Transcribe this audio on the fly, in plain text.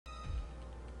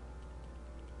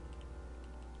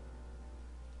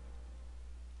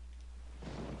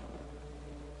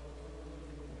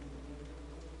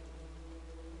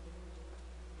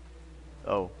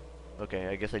Oh, okay,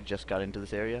 I guess I just got into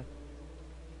this area.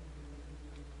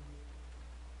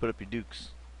 Put up your dukes.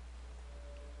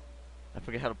 I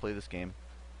forget how to play this game.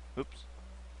 Oops.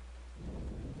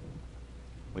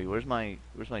 Wait, where's my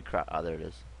crap? Ah, there it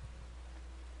is.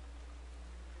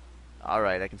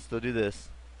 Alright, I can still do this.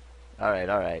 Alright,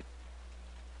 alright.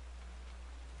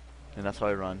 And that's how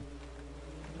I run.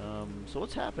 So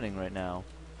what's happening right now?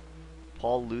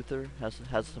 Paul Luther has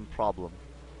some problem.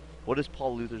 What is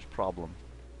Paul Luther's problem?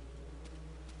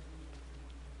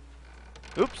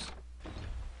 Oops!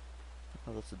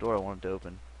 Oh, that's the door I wanted to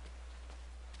open.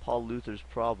 Paul Luther's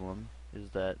problem is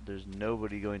that there's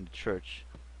nobody going to church,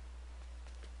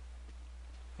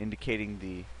 indicating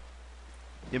the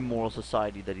immoral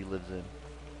society that he lives in.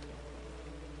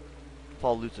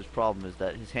 Paul Luther's problem is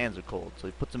that his hands are cold, so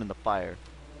he puts them in the fire.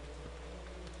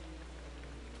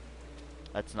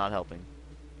 That's not helping.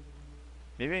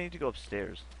 Maybe I need to go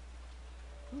upstairs.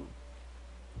 Ooh.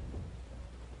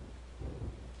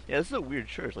 Yeah, this is a weird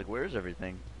church. Like, where is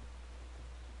everything?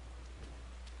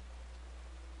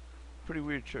 Pretty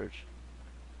weird church.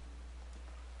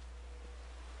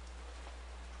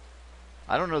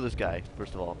 I don't know this guy,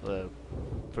 first of all.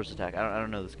 First attack. I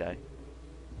don't know this guy.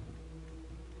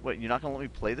 Wait, you're not gonna let me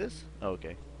play this? Oh,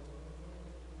 okay.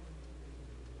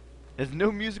 There's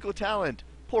no musical talent!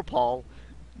 Poor Paul.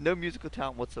 No musical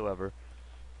talent whatsoever.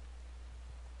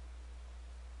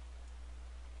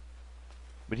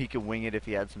 But he could wing it if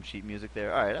he had some sheet music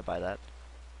there. Alright, I buy that.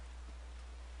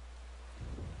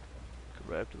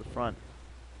 Go right up to the front.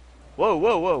 Whoa,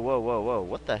 whoa, whoa, whoa, whoa, whoa.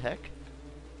 What the heck?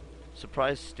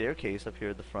 Surprise staircase up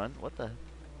here at the front. What the?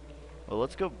 Well,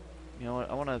 let's go. You know what?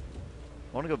 I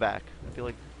wanna go back. I feel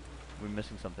like we're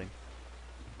missing something.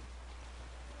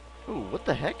 Ooh, what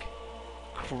the heck?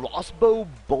 Crossbow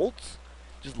bolts?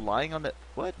 Just lying on the...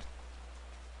 What?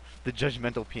 The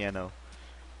judgmental piano.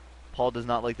 Paul does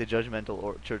not like the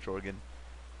judgmental church organ.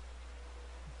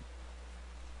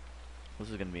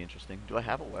 This is going to be interesting. Do I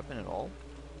have a weapon at all?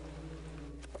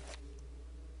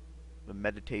 The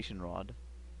meditation rod.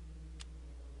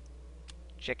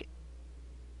 Check it.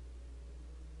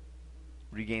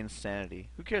 Regain sanity.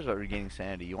 Who cares about regaining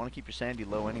sanity? You want to keep your sanity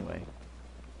low anyway.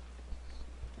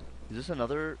 Is this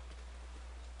another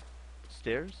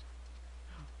stairs?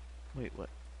 Wait, what?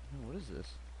 No, what is this?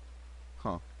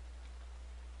 Huh.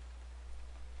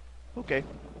 Okay.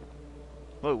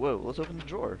 Whoa, whoa, let's open the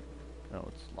drawer. Oh,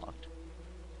 it's locked.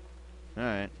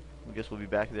 Alright. I guess we'll be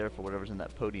back there for whatever's in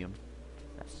that podium.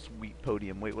 That sweet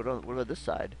podium. Wait, what about this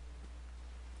side?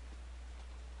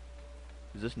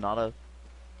 Is this not a...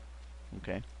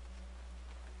 Okay.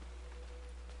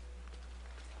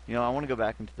 You know, I want to go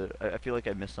back into the... I feel like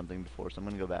I missed something before, so I'm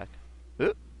going to go back.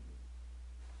 Oop.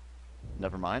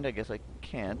 Never mind, I guess I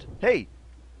can't. Hey!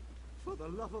 For the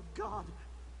love of God!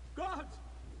 Guards!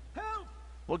 Help!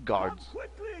 What guards? Come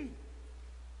quickly!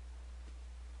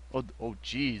 Oh,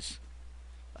 jeez.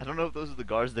 I don't know if those are the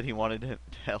guards that he wanted to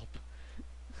help.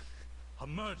 A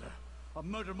murder! A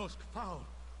murder most foul!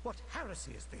 What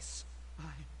heresy is this?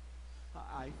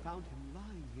 I found him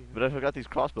lying here. But I forgot these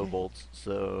crossbow bolts,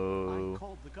 so... I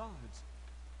called the guards.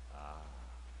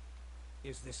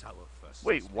 Is this our first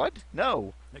Wait, suspect? what?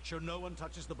 No! Make sure no one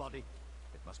touches the body.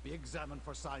 It must be examined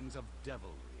for signs of devilry.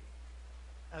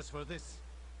 As for this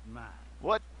man...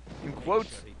 What? In make quotes?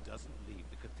 sure he doesn't leave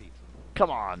the cathedral. Come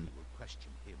on! We will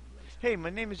question him later. Hey, my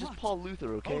name is just What? Paul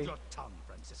Luther, okay? Hold your tongue,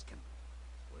 Franciscan,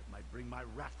 or it might bring my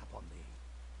wrath upon thee.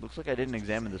 Looks like I didn't Just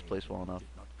to examine this say place well you enough.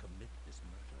 did not commit this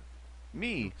murder.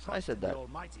 Me! You I trust said in that. the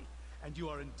Almighty, and you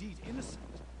are indeed innocent.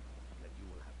 Yet you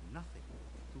will have nothing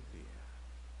to fear.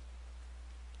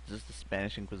 Is this the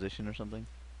Spanish Inquisition or something?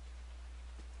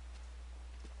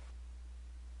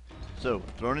 So,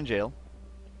 thrown in jail.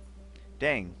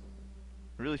 Dang.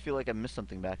 I really feel like I missed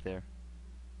something back there.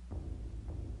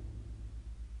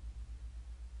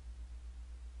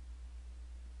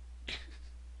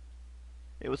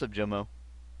 Hey, what's up, Jomo?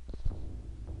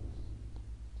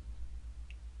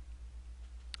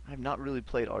 I've not really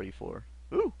played RE4.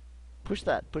 Ooh! Push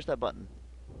that button.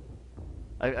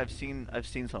 I've seen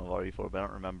some of RE4, but I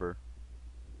don't remember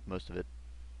most of it.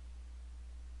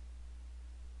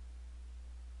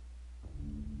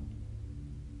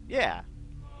 Yeah!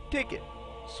 Ticket!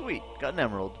 Sweet! Got an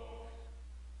emerald.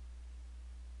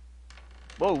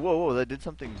 Whoa, whoa, whoa, that did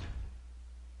something.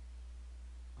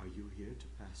 Are you here to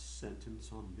pass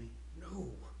sentence on me?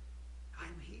 No,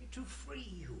 I'm here to free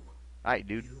you. Alright,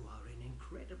 dude. You are in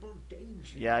incredible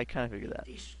danger. Yeah, I kind of figured that.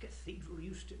 This cathedral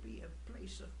used to be a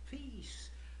place of peace.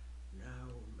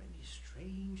 Now many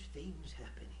strange things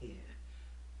happen here.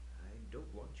 I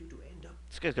don't want you to end up...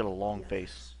 This guy's got a long like face.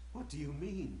 others. What do you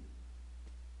mean?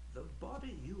 The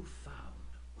body you found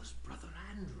was Brother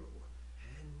Andrew,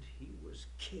 and he was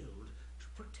killed to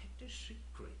protect a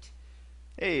secret.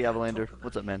 Hey, Can't Avalander. talk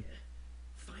What's about up, it man? here.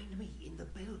 Find me in the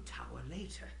bell tower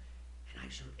later, and I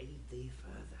shall aid thee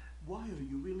further. Why are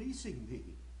you releasing me?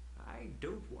 I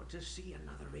don't want to see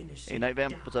another innocent Hey, Night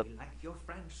Vamp. die What's up? like your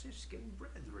Franciscan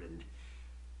brethren.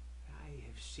 I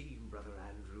have seen Brother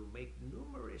Andrew make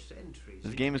numerous entries. This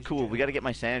into game is his cool. We got to journal. get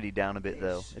my sanity down a bit,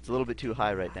 though. This It's a little may bit too contain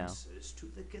high the right now. answers to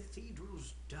the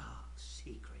cathedral's dark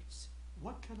secrets.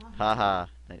 What can I Haha,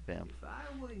 do? Night Vamp. If I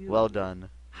were you, Well done.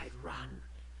 I'd run.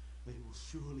 They will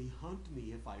surely hunt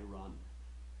me if I run.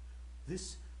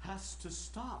 This has to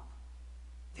stop.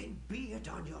 Then be it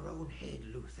on your own head,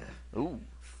 Luther. Ooh,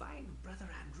 Find Brother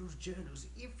Andrew's journals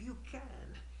if you can.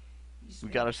 we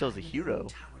got ourselves a hero.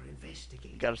 Tower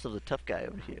investigating. We got ourselves a tough guy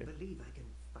over I here. believe I can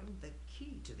find the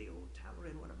key to the old tower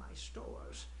in one of my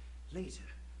stores. Later,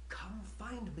 come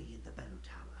find me in the bell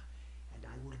tower, and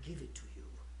I will give it to you.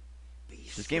 Be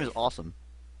This game is swift. awesome.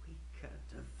 We can't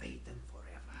evade them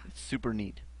forever. It's super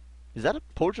neat. Is that a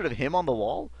portrait of him on the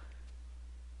wall?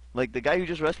 Like the guy who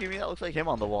just rescued me? That looks like him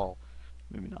on the wall.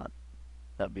 Maybe not.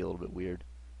 That'd be a little bit weird.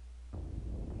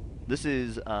 This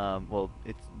is, well,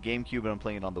 it's GameCube and I'm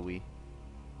playing it on the Wii.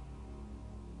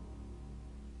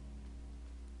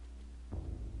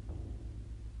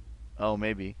 Oh,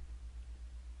 maybe.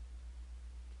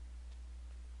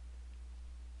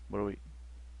 What are we?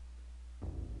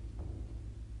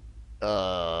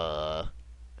 Oh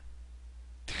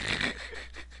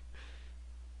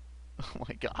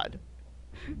my god.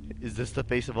 Is this the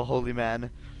face of a holy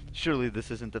man? Surely this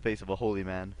isn't the face of a holy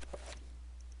man.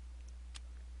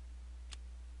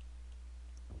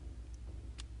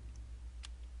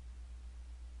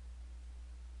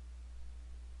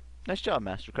 Nice job,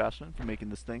 Master Craftsman, for making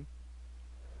this thing.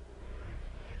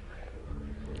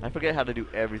 I forget how to do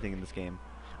everything in this game.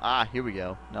 Ah, here we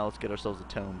go. Now let's get ourselves a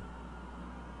tome.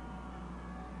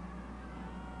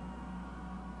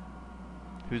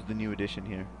 Who's the new edition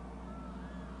here?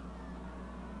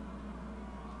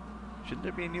 Shouldn't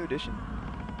there be a new edition?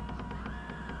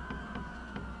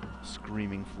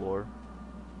 Screaming floor.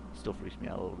 Still freaks me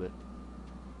out a little bit.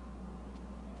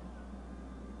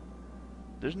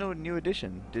 There's no new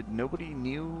edition. Did nobody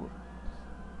new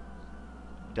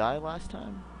die last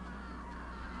time?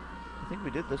 I think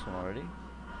we did this one already.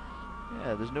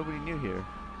 Yeah, there's nobody new here.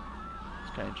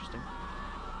 It's kind of interesting.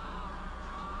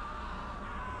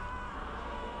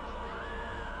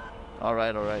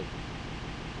 Alright, alright.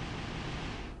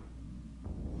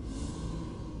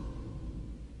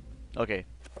 Okay.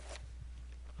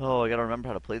 Oh, I gotta remember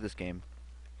how to play this game.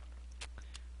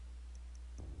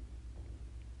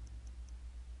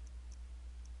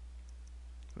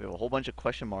 We have a whole bunch of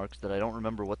question marks that I don't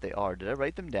remember what they are. Did I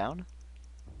write them down?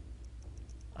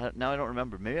 Now I don't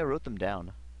remember. Maybe I wrote them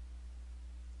down.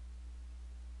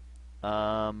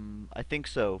 I think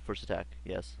so. First attack.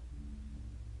 Yes.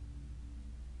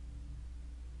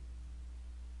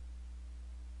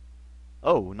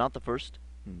 Oh, not the first?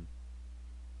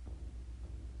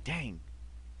 Dang.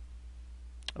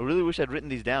 I really wish I'd written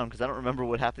these down because I don't remember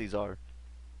what half these are.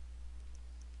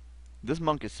 This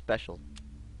monk is special.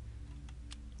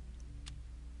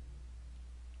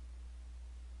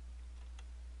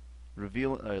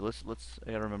 Reveal. Alright, let's.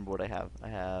 I gotta remember what I have. I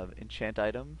have enchant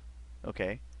item.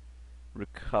 Okay.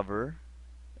 Recover.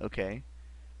 Okay.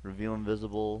 Reveal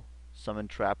invisible. Summon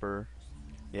trapper.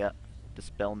 Yeah.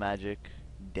 Dispel magic.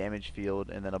 Damage field,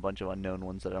 and then a bunch of unknown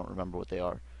ones that I don't remember what they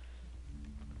are.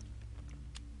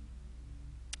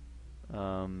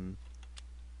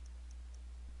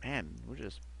 Man, we're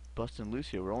just busting loose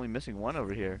here. We're only missing one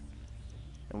over here.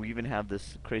 And we even have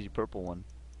this crazy purple one.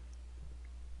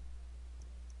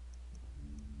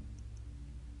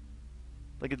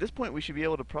 Like, at this point, we should be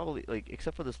able to probably, like,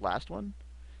 except for this last one.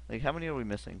 Like, how many are we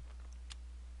missing?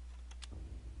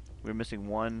 We're missing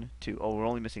 1, 2. Oh, we're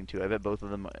only missing 2. I bet both of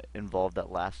them involve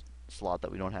that last slot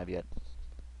that we don't have yet.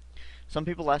 Some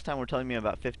people last time were telling me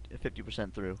about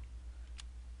 50% through.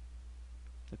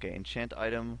 Okay, enchant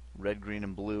item, red, green,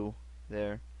 and blue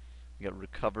there. We got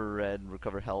recover red,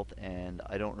 recover health, and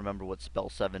I don't remember what spell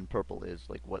 7 purple is.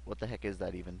 Like, what the heck is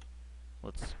that even?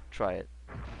 Let's try it.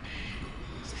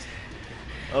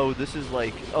 Oh, this is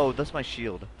like, oh, that's my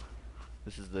shield.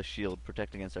 This is the shield,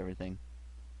 protect against everything.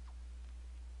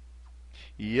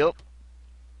 Yup.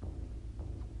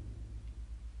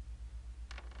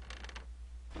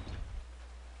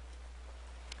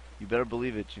 You better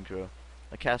believe it, Shinkuro.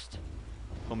 I cast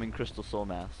Homing Crystal Soul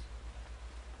Mass.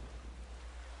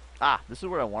 Ah, this is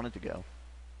where I wanted to go.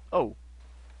 Oh.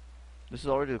 This is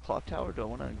already the clock tower? Do I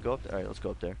want to go up there? Alright, let's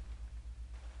go up there.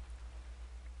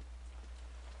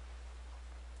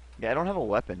 Yeah, I don't have a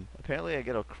weapon. Apparently I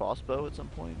get a crossbow at some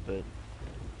point, but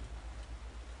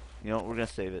you know what, we're gonna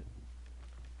save it.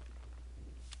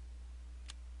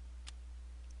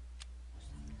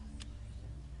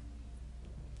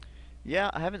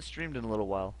 Yeah, I haven't streamed in a little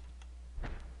while.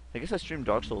 I guess I streamed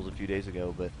Dark Souls a few days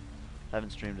ago, but I haven't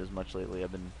streamed as much lately.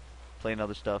 I've been playing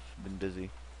other stuff, been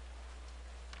busy.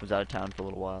 Was out of town for a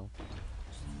little while.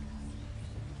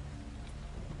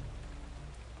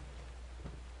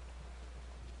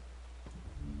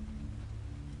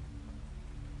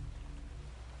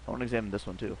 I want to examine this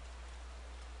one too.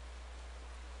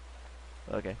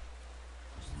 Okay.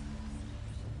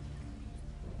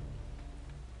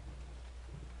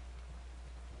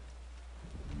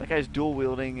 That guy's dual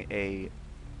wielding a,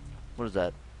 what is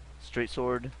that? Straight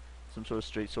sword, some sort of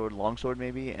straight sword, long sword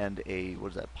maybe, and a, what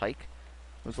is that, pike?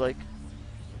 Looks like.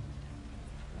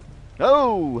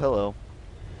 Oh, hello.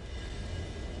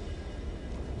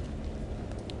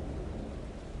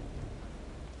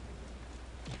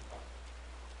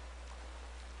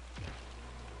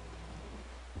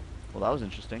 Well, that was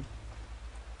interesting.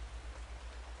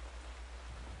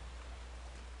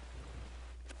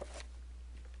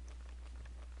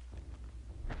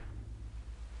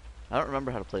 I don't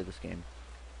remember how to play this game.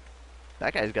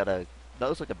 That guy's got a, that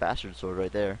looks like a bastard sword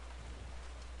right there.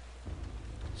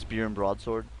 Spear and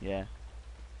broadsword, yeah.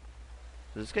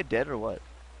 Is this guy dead or what?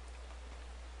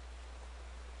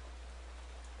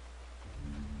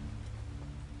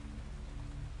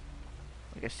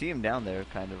 Like I see him down there,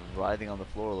 kind of writhing on the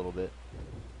floor a little bit.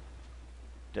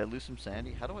 Did I lose some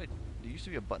sanity? How do I, there used to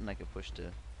be a button I could push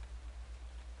to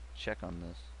check on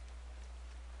this.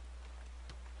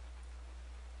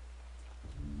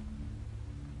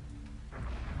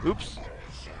 Oops.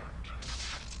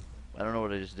 I don't know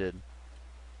what I just did.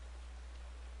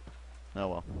 Oh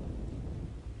well.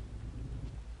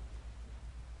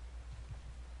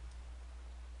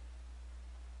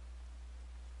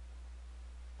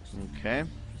 Okay.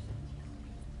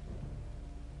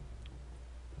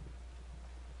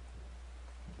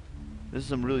 This is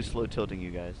some really slow tilting, you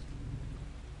guys.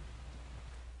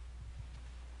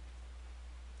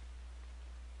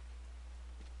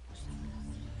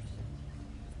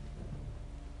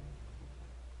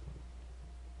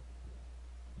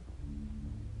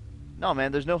 No,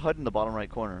 man, there's no HUD in the bottom right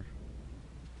corner.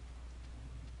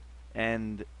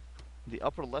 And the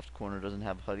upper left corner doesn't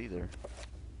have HUD either.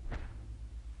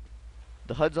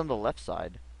 The HUD's on the left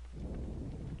side.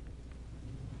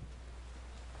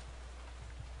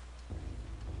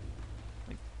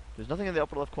 Like, there's nothing in the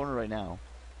upper left corner right now.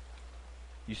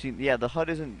 You see, yeah, the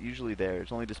HUD isn't usually there.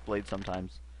 It's only displayed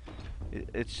sometimes.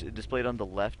 It's displayed on the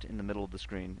left in the middle of the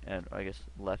screen, and I guess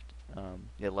left,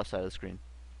 yeah, left side of the screen.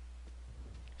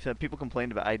 So people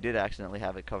complained about. I did accidentally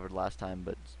have it covered last time,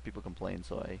 but people complained,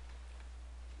 so I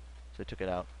took it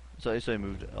out. So I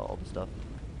moved all the stuff.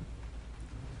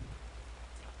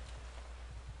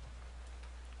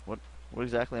 What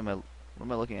exactly am I? What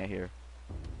am I looking at here?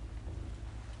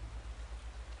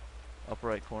 Upper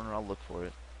right corner. I'll look for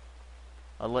it.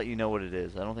 I'll let you know what it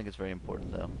is. I don't think it's very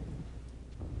important though.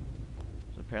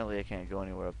 So apparently I can't go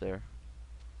anywhere up there.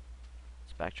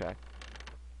 Let's backtrack.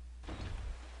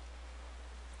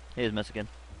 Hey, it's Mexican.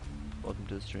 Welcome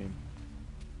to the stream.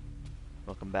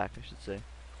 Welcome back, I should say.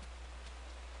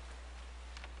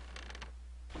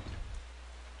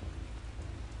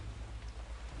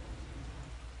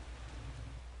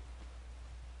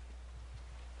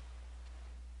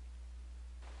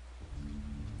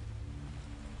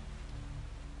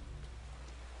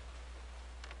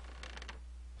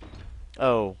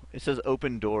 Oh, it says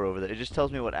open door over there. It just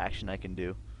tells me what action I can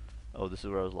do. Oh, this is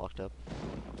where I was locked up.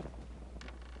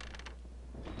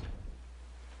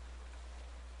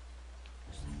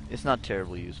 It's not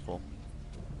terribly useful.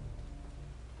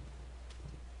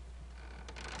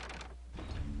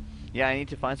 Yeah, I need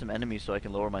to find some enemies so I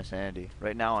can lower my sanity.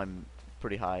 Right now I'm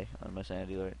pretty high on my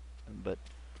sanity, right? But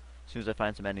as soon as I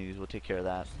find some enemies, we'll take care of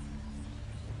that.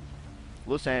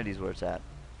 Low sanity is where it's at.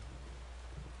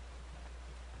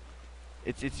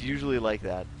 It's usually like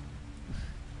that.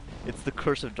 It's the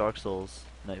curse of Dark Souls,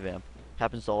 Night Vamp.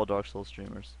 Happens to all Dark Souls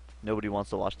streamers. Nobody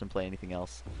wants to watch them play anything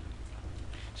else.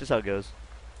 It's just how it goes.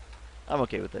 I'm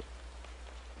okay with it.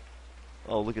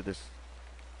 Oh, look at this.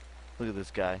 Look at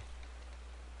this guy.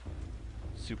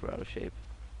 Super out of shape.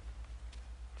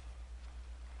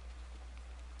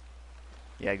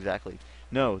 Yeah, exactly.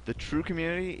 No, the true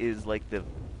community is like the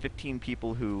 15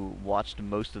 people who watched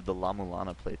most of the La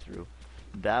Mulana playthrough.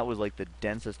 That was like the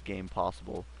densest game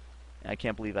possible. And I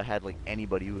can't believe I had like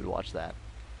anybody who would watch that.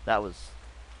 That was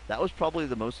probably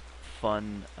the most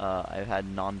fun I've had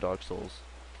non-Dark Souls.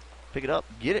 Pick it up,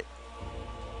 get it.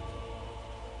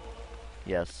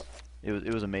 Yes,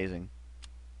 it was amazing.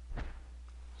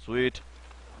 Sweet.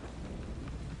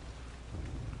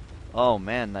 Oh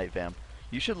man, Night Vamp.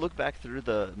 You should look back through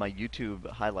my YouTube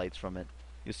highlights from it.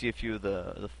 You'll see a few of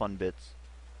the fun bits.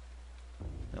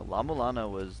 La Mulana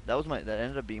that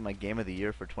ended up being my game of the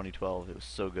year for 2012. It was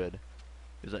so good.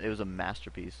 It was a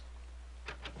masterpiece.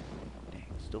 Dang,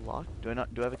 still locked? Do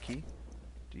I have a key?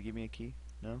 Do you give me a key?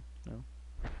 No? No?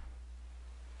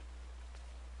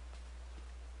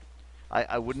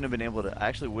 I wouldn't have been able to I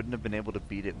actually wouldn't have been able to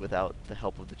beat it without the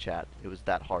help of the chat. It was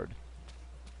that hard.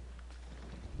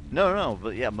 No, no,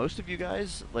 but yeah, most of you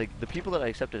guys, like the people that I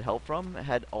accepted help from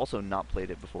had also not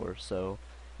played it before, so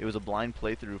it was a blind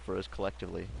playthrough for us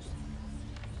collectively.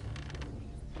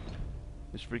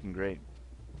 It's freaking great.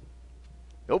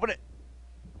 Open it!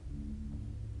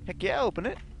 Heck yeah, open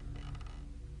it!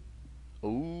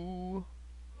 Ooh.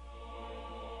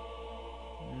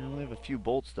 I only have a few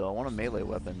bolts though. I want a melee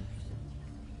weapon.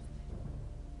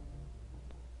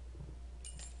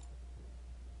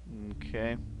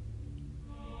 Okay.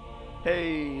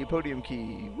 Hey, podium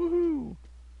key! Woohoo!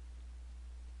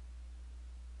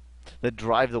 The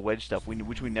drive the wedge stuff,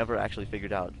 which we never actually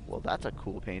figured out. Well, that's a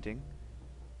cool painting.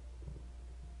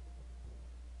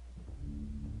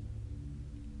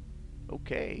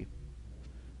 Okay.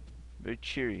 Very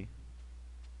cheery.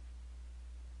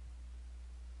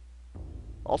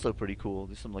 Also pretty cool.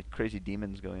 There's some like crazy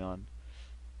demons going on.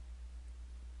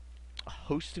 A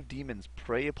host of demons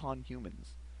prey upon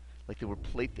humans like they were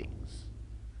playthings.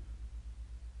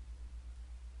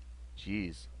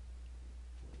 Jeez.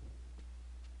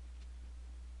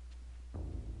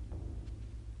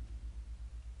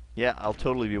 Yeah, I'll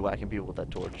totally be whacking people with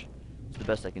that torch. It's the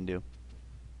best I can do.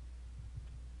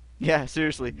 Yeah,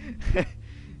 seriously.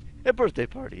 A birthday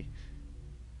party.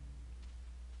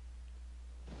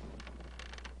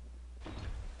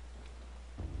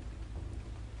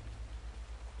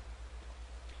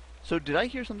 So did I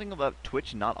hear something about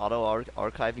Twitch not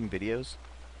auto-archiving videos?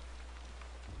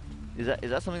 Is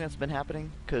that something that's been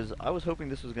happening? Because I was hoping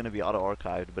this was going to be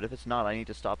auto-archived, but if it's not, I need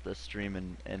to stop the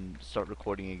stream and start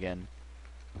recording again.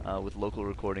 With local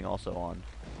recording also on.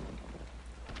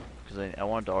 Because I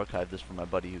wanted to archive this for my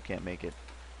buddy who can't make it.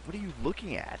 What are you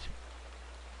looking at?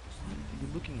 What are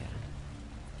you looking at?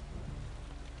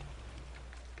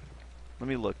 Let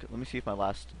me look. Let me see if my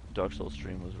last Dark Souls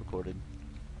stream was recorded.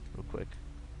 Real quick.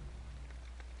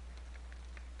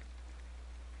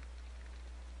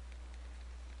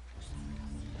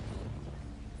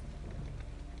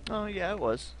 Oh, yeah, it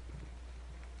was.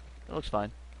 It looks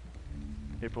fine.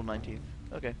 April 19th.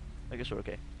 Okay. I guess we're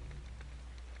okay.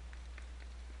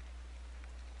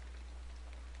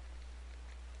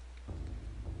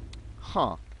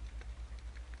 Huh.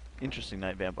 Interesting,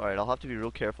 Night Vamp. Alright, I'll have to be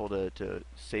real careful to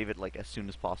save it, like, as soon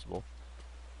as possible.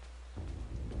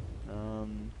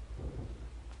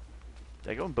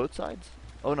 Did I go on both sides?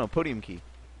 Oh, no, podium key.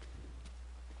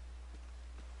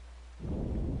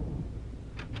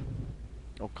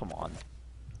 Oh, come on.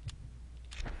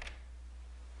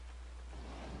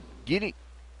 Get it!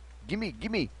 Gimme,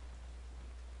 gimme!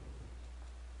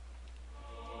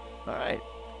 Alright.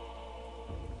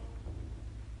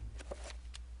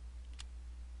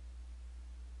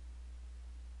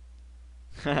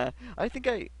 I think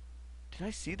did I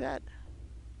see that?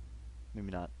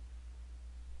 Maybe not.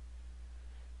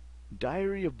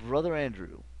 Diary of Brother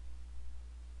Andrew.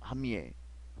 Hamie.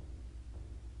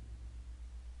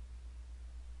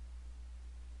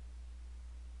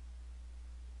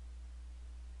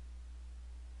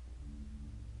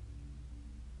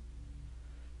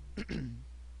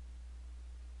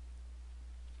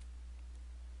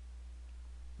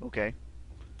 Okay.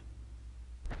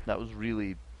 That was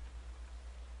really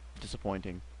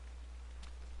disappointing.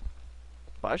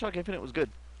 Bioshock Infinite was good.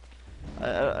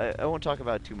 I won't talk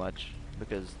about it too much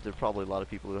because there are probably a lot of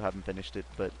people who haven't finished it,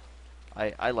 but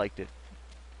I liked it.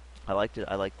 I liked it.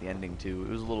 I liked the ending too. It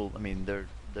was a little. I mean,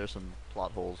 there's some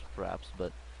plot holes perhaps,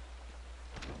 but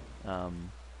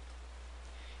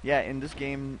yeah. In this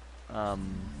game,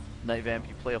 Night Vamp,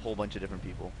 you play a whole bunch of different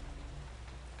people.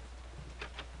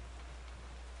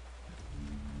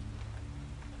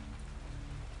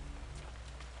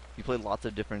 You play lots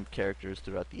of different characters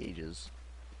throughout the ages.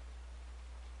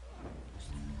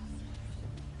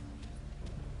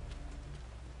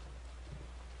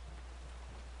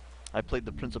 I played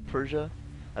the Prince of Persia.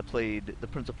 I played the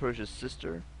Prince of Persia's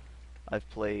sister. I've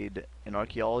played an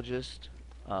archaeologist.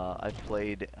 I've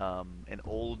played an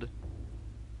old,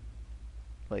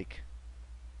 like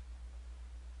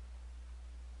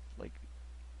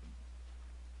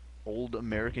old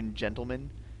American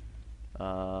gentleman.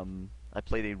 I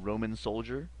played a Roman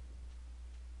soldier.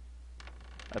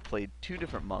 I played 2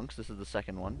 different monks. This is the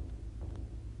second one.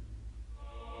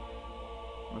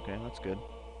 Okay, that's good.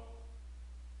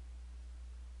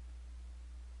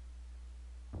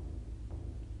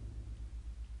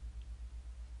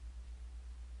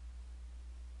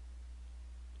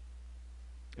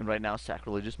 And right now,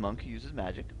 sacrilegious monk uses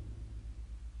magic.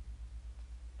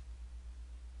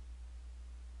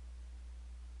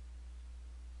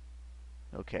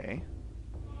 Okay.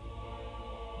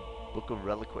 Book of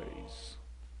Reliquaries.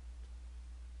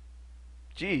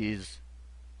 Jeez.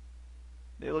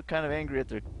 They look kind of angry at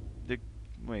their...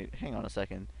 Wait, hang on a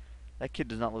second. That kid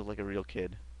does not look like a real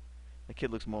kid. That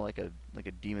kid looks more like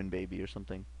a demon baby or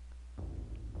something.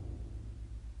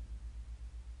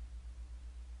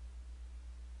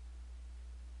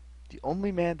 The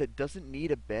only man that doesn't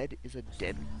need a bed is a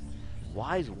dead...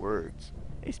 Wise words.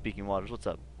 Hey, Speaking Waters, what's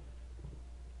up?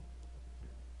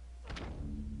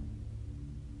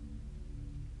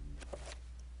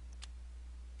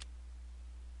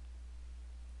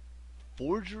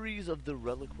 Forgeries of the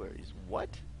Reliquaries.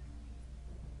 What?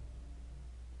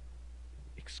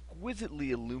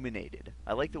 Exquisitely illuminated.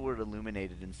 I like the word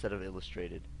illuminated instead of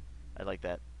illustrated. I like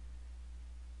that.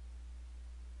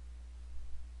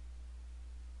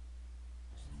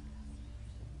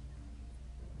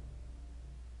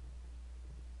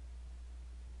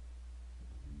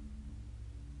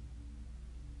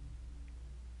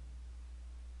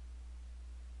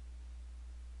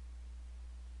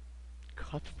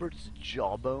 Cuthbert's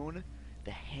jawbone,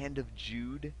 the hand of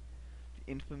Jude,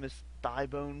 the infamous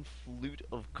thigh-bone flute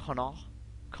of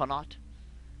Connaught.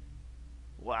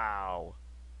 Wow.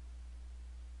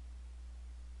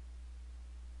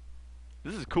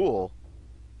 This is cool.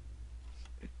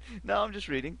 No, I'm just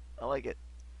reading. I like it.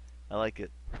 I like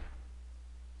it.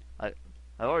 I've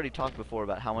already talked before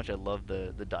about how much I love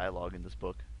the dialogue in this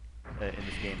book, in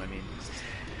this game. I mean,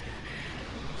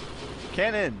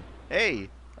 Cannon. Hey,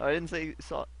 oh, I didn't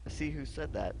see who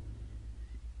said that.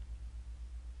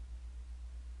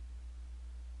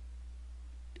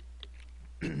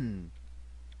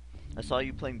 I saw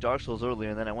you playing Dark Souls earlier,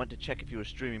 and then I went to check if you were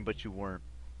streaming, but you weren't.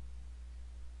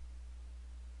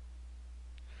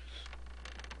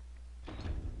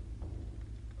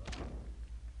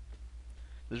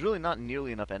 There's really not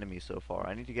nearly enough enemies so far.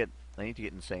 I need to get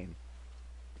insane.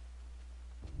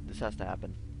 This has to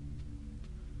happen.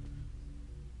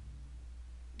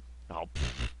 Oh,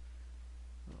 pfft.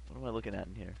 What am I looking at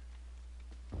in here?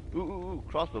 Ooh,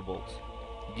 crossbow bolts.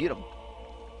 Get them.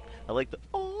 I like the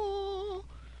oh,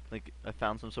 like I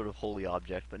found some sort of holy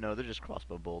object, but no, they're just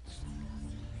crossbow bolts.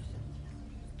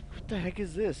 What the heck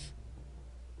is this?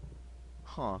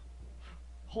 Huh.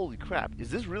 Holy crap.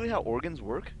 Is this really how organs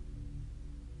work?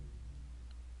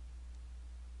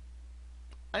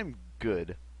 I'm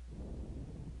good.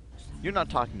 You're not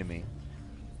talking to me.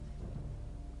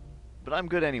 But I'm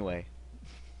good anyway.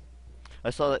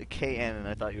 I saw that KN and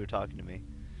I thought you were talking to me.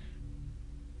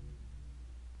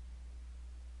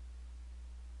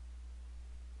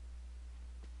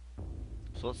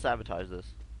 So let's sabotage this.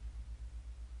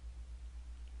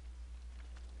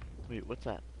 Wait, what's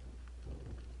that?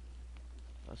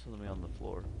 That's something on the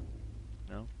floor.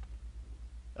 No?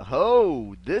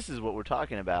 Oh, this is what we're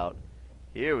talking about.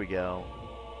 Here we go.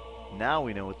 Now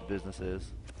we know what the business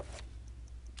is.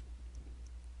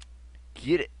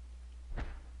 Get it.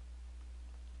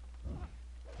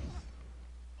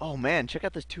 Oh man, check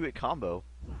out this 2-hit combo.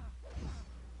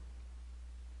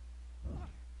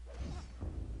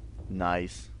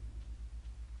 Nice.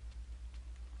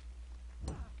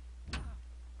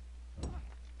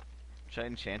 Should I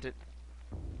enchant it?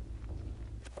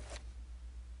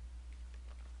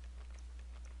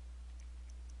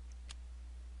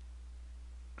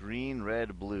 Green,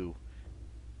 red, blue.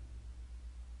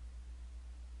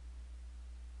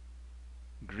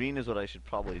 Green is what I should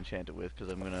probably enchant it with,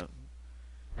 because I'm gonna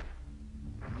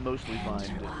mostly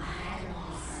find...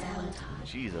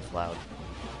 Jesus, loud.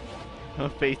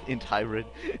 Faith in Tyrant.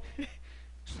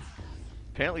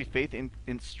 Apparently faith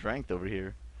in strength over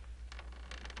here.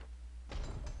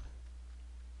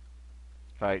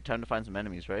 Alright, time to find some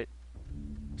enemies, right?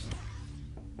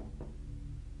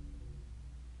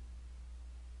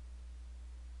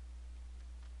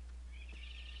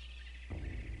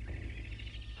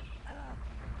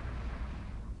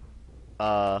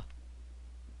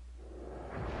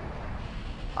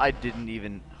 I didn't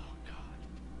even... Oh,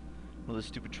 God. Well, the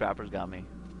stupid trappers got me.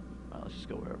 Alright, let's just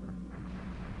go wherever.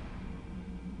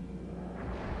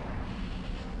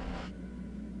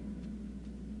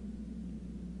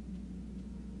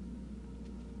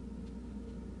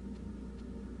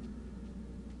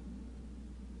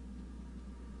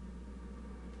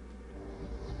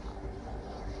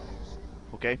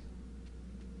 Okay?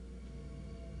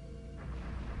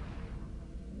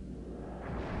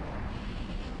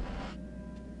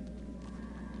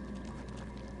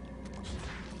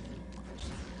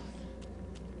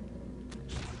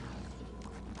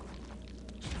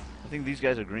 I think these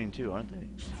guys are green too, aren't they?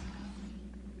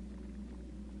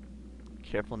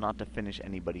 Careful not to finish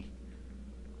anybody.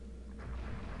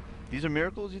 These are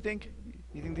miracles, you think?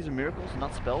 You think these are miracles,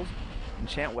 not spells?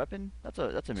 Enchant weapon? That's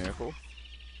a miracle.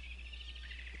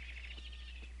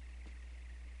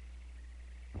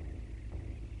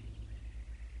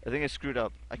 I think I screwed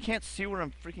up. I can't see where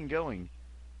I'm freaking going.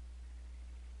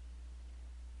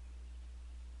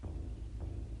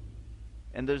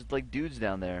 And there's like dudes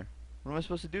down there. What am I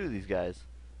supposed to do to these guys?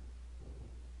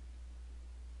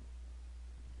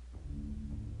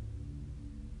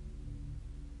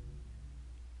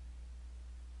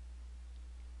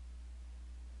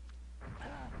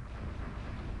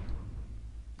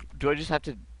 Do I just have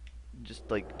to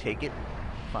like take it?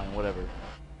 Fine, whatever.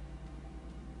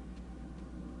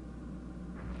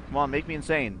 Come on, make me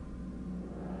insane.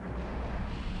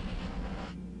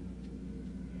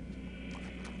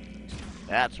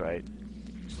 That's right.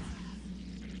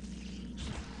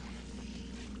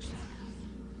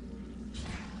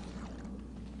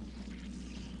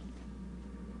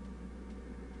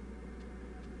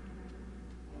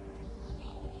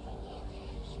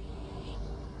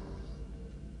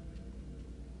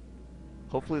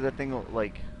 Hopefully that thing will,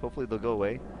 like, hopefully they'll go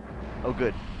away. Oh,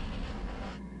 good.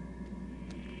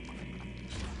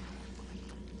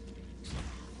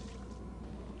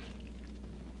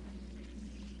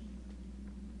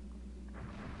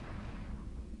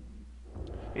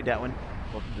 Hey, Datwin.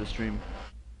 Welcome to the stream.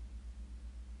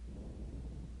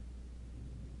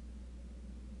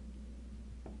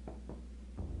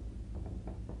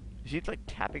 Is he, like,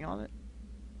 tapping on it?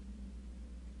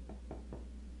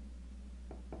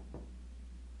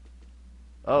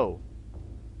 Oh.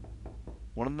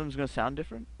 One of them's gonna sound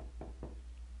different?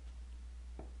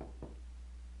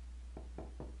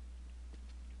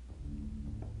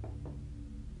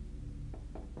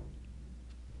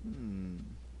 Hmm.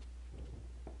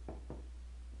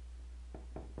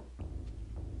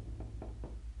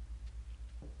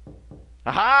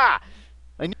 Aha!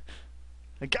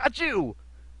 I got you!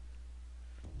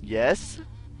 Yes?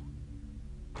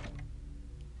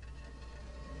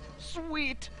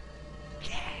 Sweet!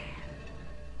 Yeah!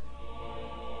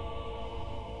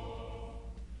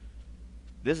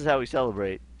 This is how we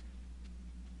celebrate.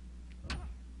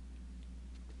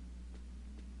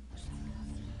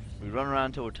 We run around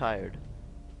until we're tired.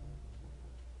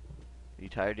 Are you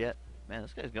tired yet? Man,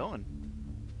 this guy's going.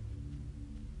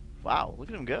 Wow, look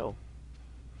at him go.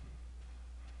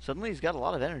 Suddenly he's got a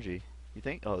lot of energy. You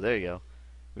think? Oh, there you go.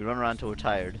 We run around until we're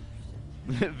tired.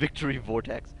 Victory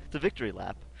vortex. It's a victory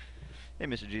lap. Hey,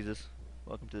 Mr. Jesus.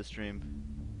 Welcome to the stream.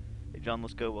 Hey, John,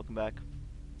 let's go. Welcome back.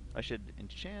 I should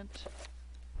enchant.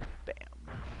 Bam.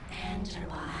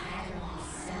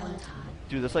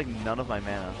 Dude, that's like none of my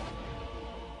mana.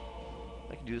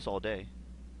 I can do this all day.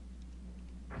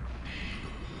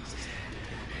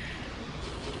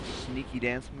 Sneaky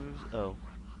dance moves? Oh.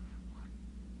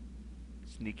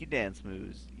 Sneaky dance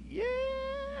moves.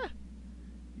 Yeah!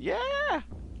 Yeah!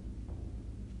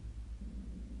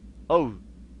 Oh!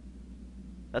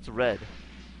 That's red.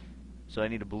 So I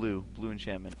need a blue. Blue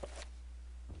enchantment.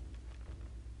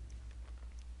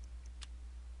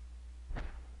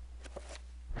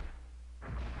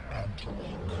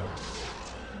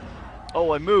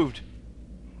 Oh, I moved!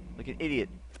 Like an idiot.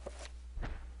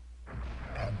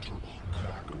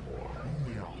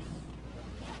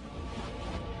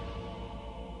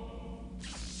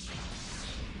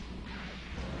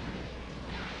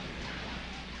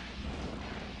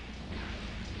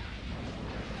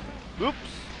 Oops!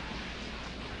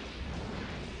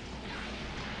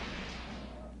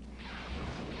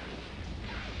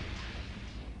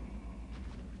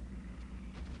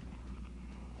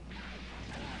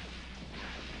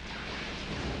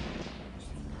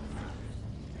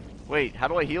 Wait, how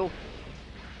do I heal?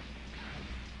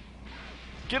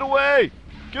 Get away!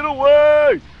 Get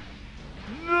away!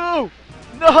 No!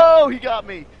 No! He got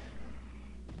me!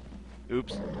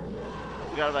 Oops.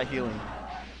 Forgot about healing.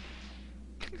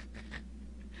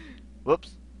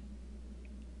 Whoops.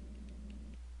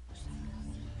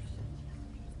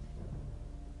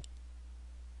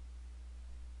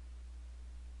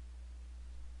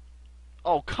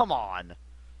 Oh, come on!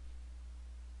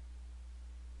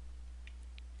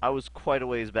 I was quite a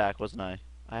ways back, wasn't I?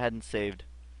 I hadn't saved.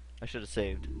 I should have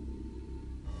saved.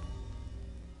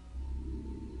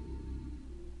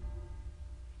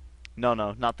 No,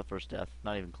 no, not the first death.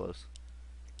 Not even close.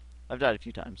 I've died a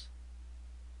few times.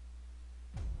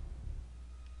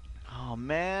 Oh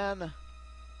man.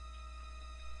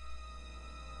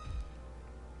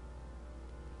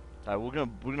 Alright, we're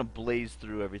gonna blaze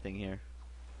through everything here.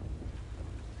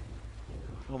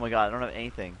 Oh my god, I don't have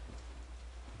anything.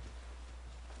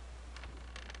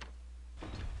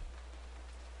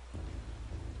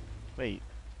 Wait.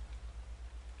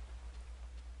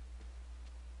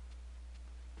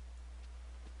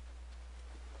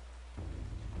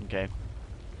 Okay.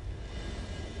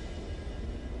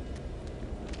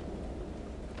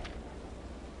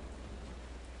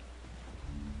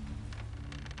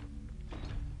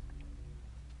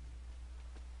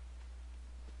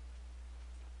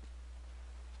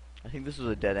 I think this was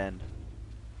a dead end.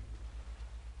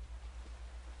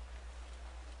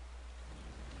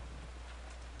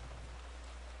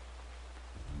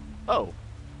 Oh.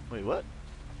 Wait, what?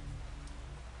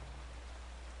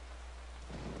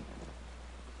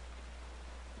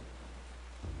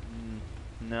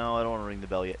 No, I don't want to ring the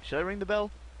bell yet. Should I ring the bell?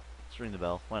 Let's ring the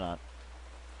bell. Why not?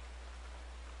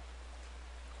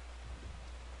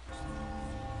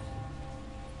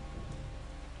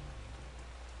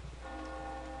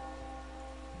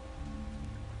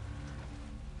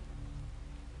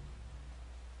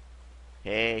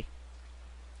 Hey.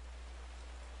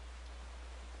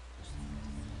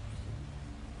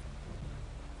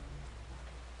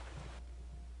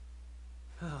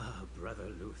 Ah, Brother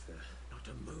Luther, not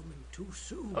a moment too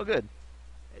soon. Oh, good.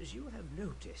 As you have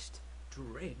noticed,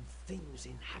 dread things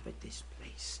inhabit this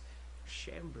place.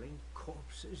 Shambling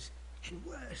corpses, and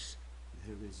worse.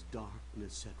 There is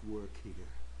darkness at work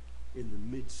here, in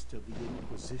the midst of the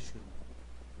Inquisition.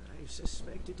 I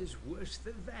suspect it is worse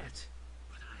than that,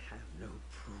 but I have no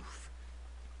proof.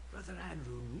 Brother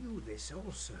Andrew knew this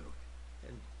also,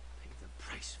 and paid the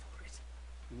price for it.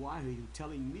 Why are you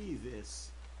telling me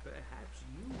this? Perhaps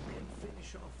you can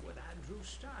finish off what Andrew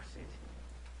started.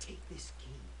 Take this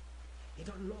key. It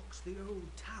unlocks the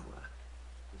old tower.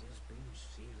 It has been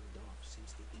sealed off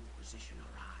since the Inquisition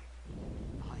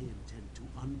arrived. I intend to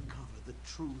uncover the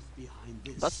truth behind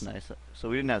this. That's nice. So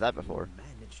we didn't have that before.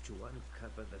 Manage to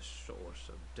uncover the source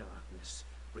of darkness.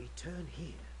 Return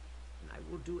here, and I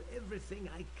will do everything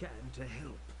I can to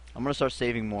help. I'm gonna start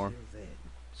saving more, Till then,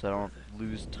 so I don't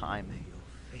lose time. may your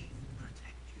faith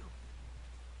protect you.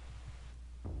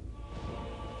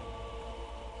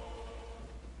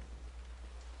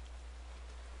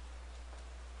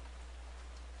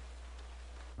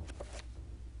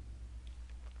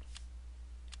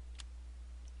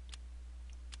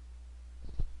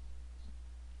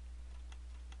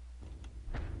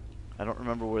 I don't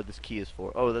remember where this key is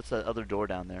for. Oh, that's that other door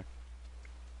down there.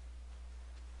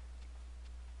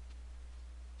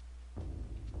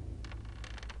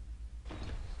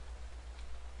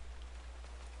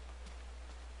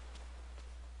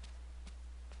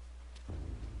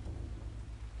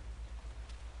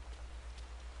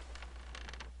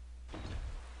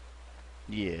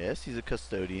 Yes, he's a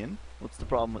custodian. What's the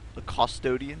problem with a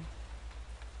custodian?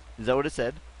 Is that what it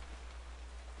said?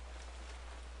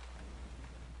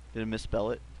 Did I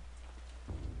misspell it?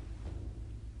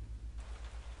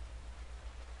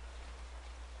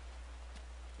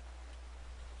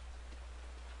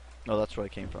 Oh, that's where I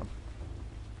came from.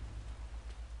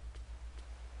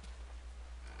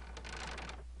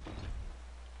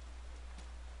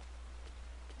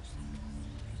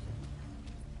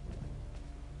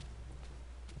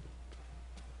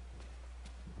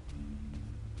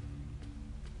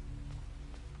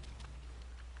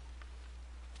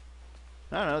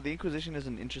 I don't know. The Inquisition is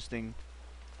an interesting,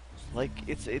 like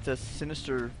it's a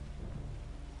sinister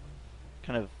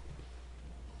kind of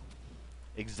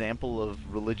example of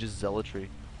religious zealotry.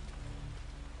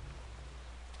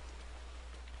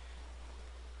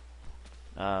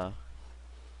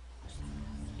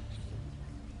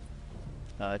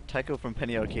 Tycho from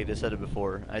Penny Arcade has said it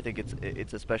before. I think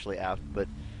it's especially apt, but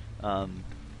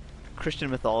Christian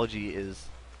mythology is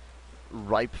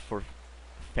ripe for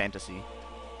fantasy.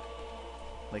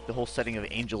 Like the whole setting of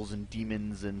angels and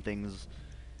demons and things,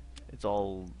 it's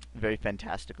all very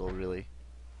fantastical, really.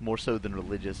 More so than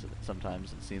religious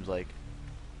sometimes, it seems like.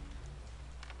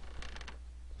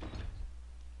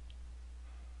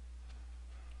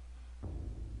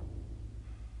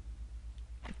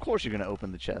 Of course you're gonna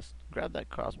open the chest. Grab that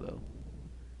crossbow.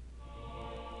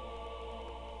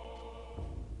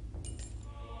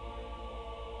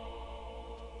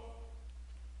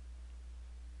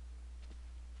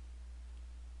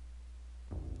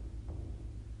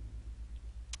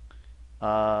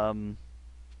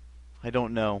 I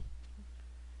don't know.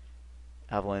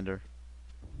 Avalander.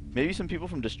 Maybe some people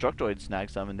from Destructoid snag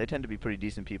some, and they tend to be pretty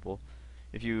decent people.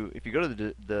 If you go to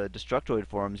the Destructoid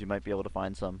forums, you might be able to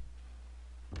find some.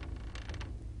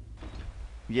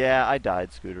 Yeah, I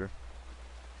died, Scooter.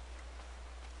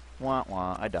 Wah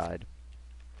wah, I died.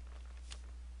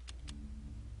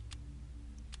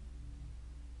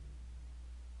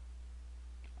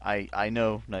 I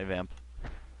know, Night Vamp.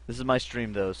 This is my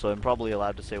stream though, so I'm probably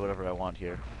allowed to say whatever I want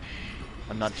here.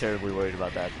 I'm not terribly worried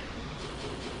about that.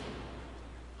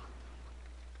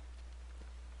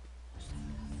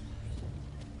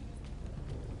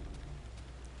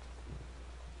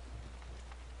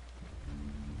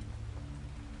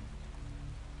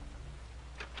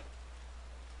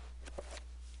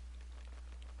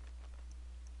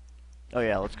 Oh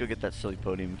yeah, let's go get that silly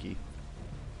podium key.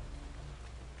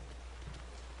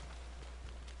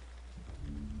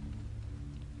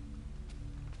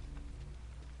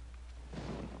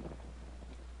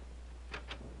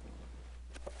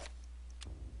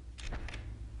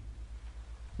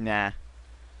 Nah.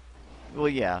 Well,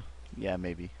 yeah. Yeah,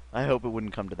 maybe. I hope it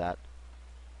wouldn't come to that.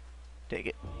 Take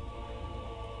it.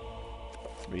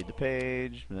 Read the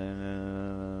page.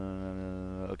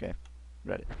 Okay.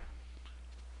 Read it.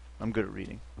 I'm good at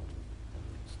reading.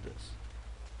 What's this?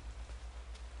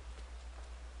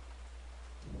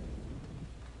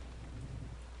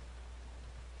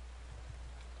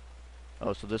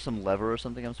 Oh, so there's some lever or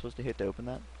something I'm supposed to hit to open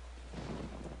that?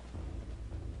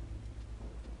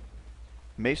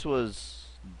 Mace was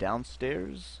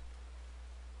downstairs?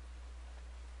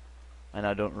 And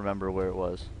I don't remember where it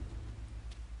was.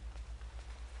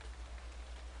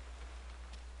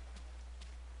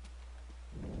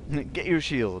 Get your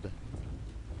shield.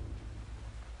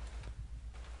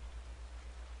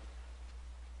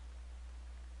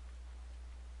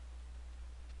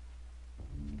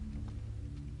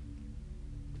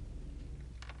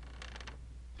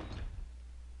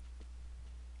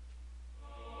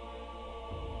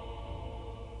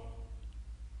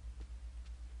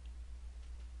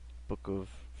 Book of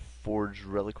Forged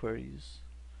Reliquaries.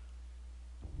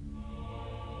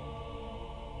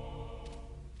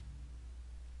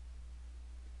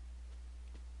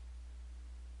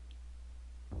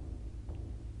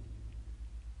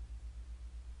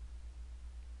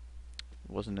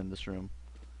 It wasn't in this room.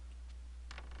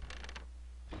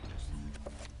 I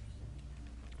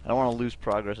don't want to lose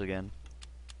progress again.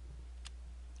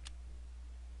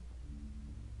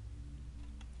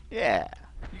 Yeah,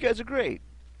 you guys are great.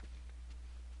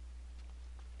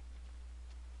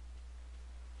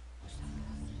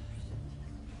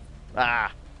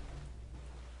 Ah!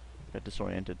 Got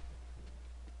disoriented.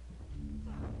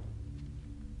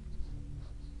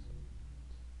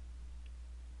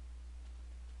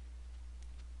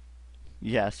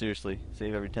 Yeah, seriously.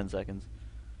 Save every 10 seconds.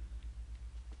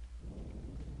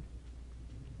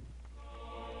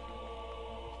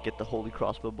 Get the holy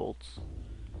crossbow bolts.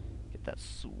 Get that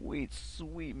sweet,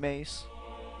 sweet mace.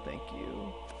 Thank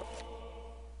you.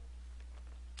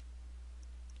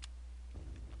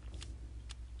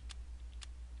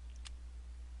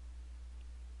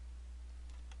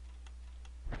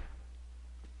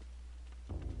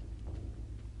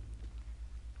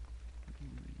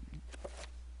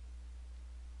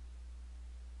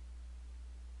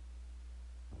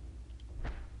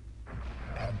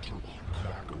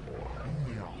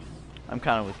 I'm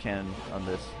kind of with Ken on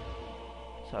this.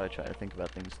 That's how I try to think about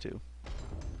things too.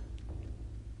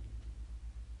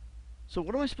 So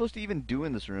what am I supposed to even do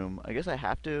in this room? I guess I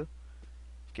have to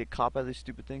get caught by these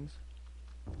stupid things.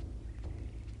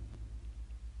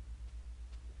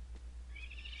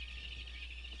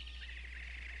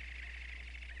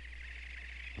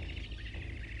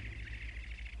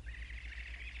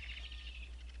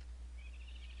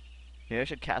 Maybe I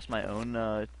should cast my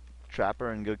own trapper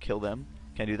and go kill them.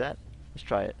 Can I do that? Let's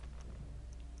try it.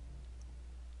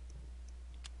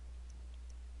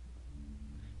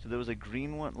 So there was a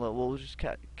green one. Well, we'll just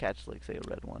catch, like, say, a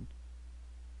red one.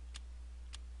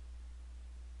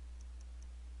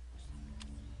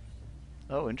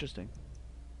 Oh, interesting.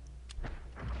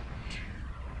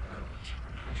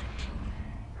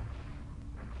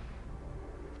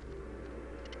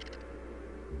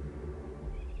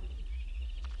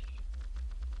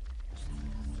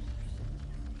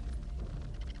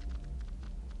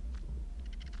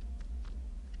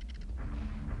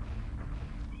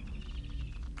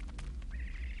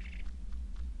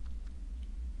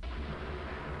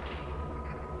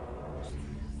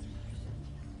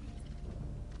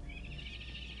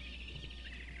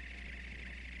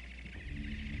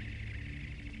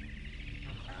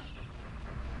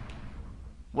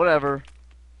 Whatever.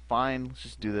 Fine, let's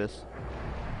just do this.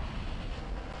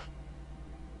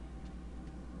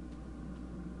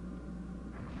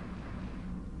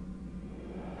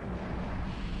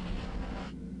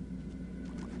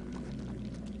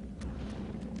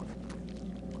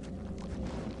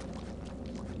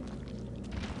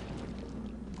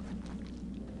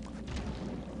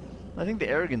 I think the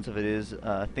arrogance of it is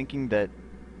thinking that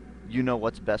you know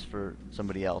what's best for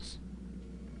somebody else.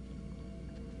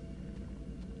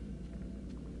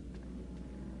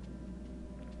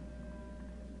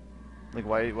 Like,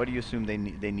 why do you assume they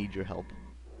need your help?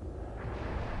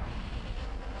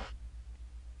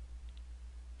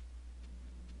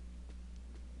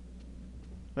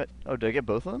 What? Oh, did I get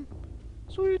both of them?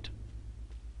 Sweet.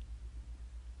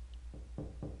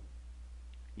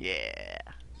 Yeah.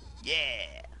 Yeah.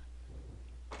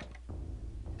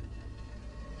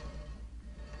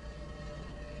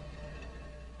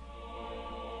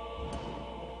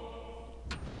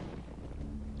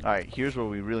 Alright, here's where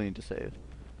we really need to save.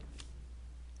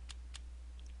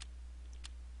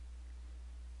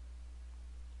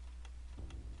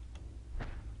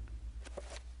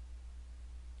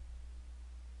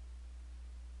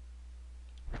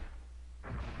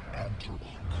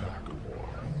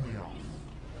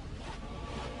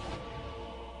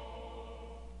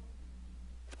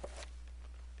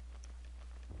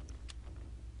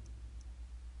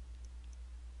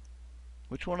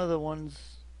 Which one of the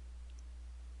ones?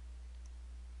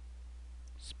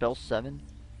 Spell 7?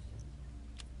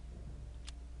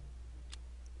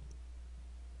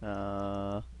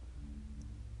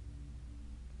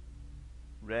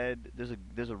 Red.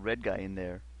 There's a red guy in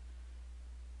there.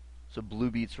 So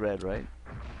blue beats red, right?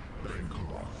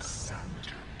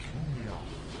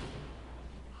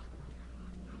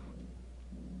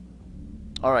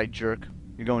 Alright, jerk.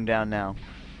 You're going down now.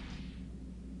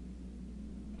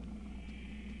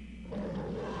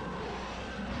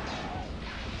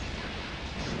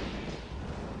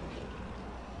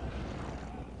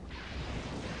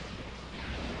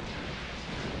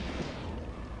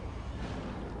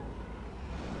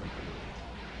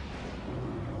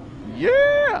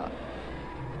 Yeah!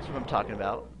 That's what I'm talking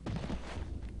about.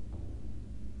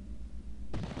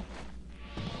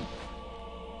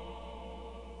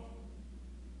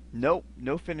 Nope,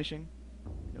 no finishing.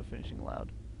 No finishing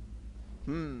allowed.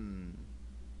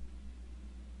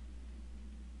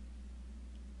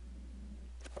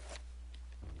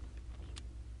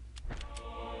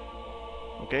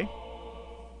 Okay.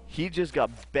 He just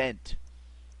got bent.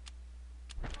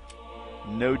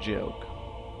 No joke.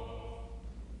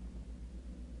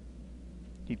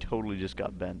 He totally just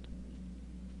got bent.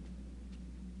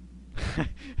 I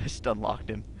stun locked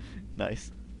him. Nice.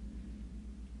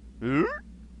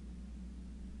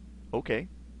 Okay.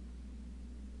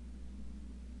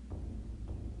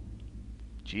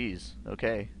 Jeez.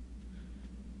 Okay.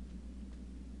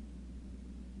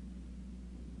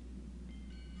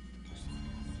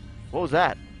 What was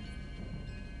that?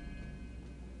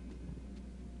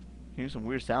 Hearing some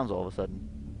weird sounds all of a sudden.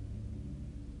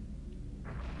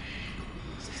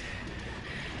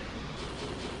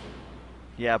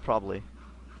 Yeah, probably.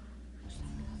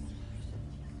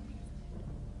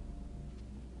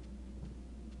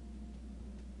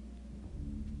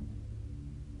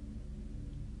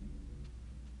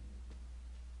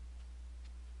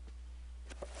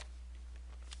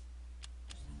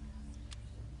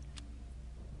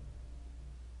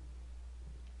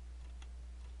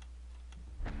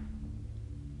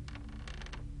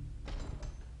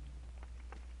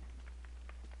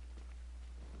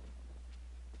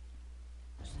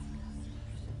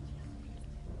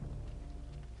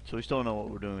 So we still don't know what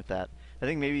we're doing with that. I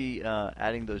think maybe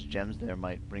adding those gems there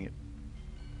might bring it,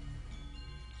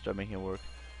 start making it work.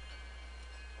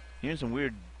 Hearing some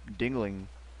weird dingling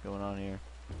going on here.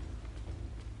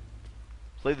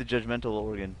 Play the judgmental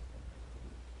organ.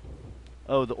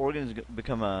 Oh, the organ's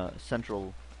become a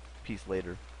central piece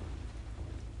later.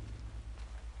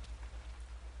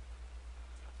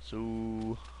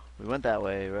 So we went that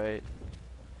way, right?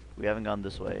 We haven't gone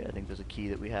this way. I think there's a key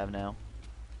that we have now.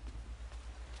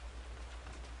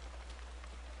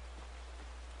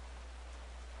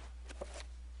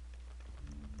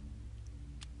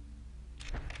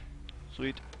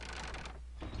 Sweet.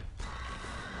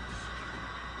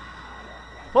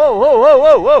 Whoa, whoa, whoa,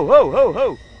 whoa, whoa, whoa, whoa,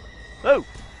 whoa! Whoa!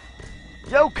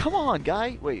 Yo, come on,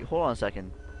 guy! Wait, hold on a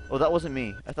second. Oh, that wasn't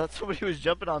me. I thought somebody was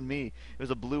jumping on me. It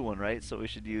was a blue one, right? So we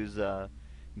should use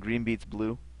green beats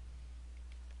blue.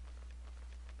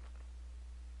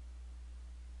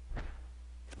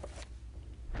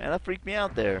 Man, that freaked me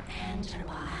out there.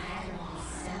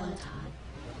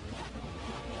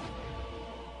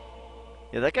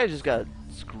 Yeah, that guy just got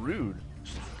screwed.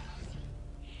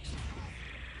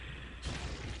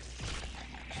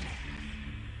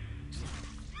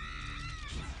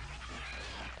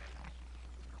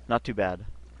 Not too bad.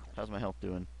 How's my health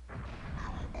doing?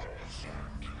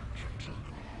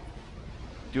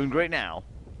 Doing great now.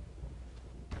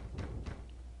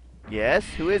 Yes,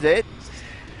 who is it?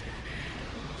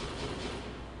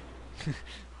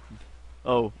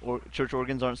 Oh, or church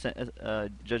organs aren't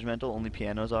judgmental. Only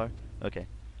pianos are. Okay,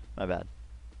 my bad.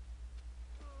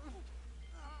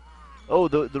 Oh,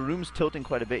 the room's tilting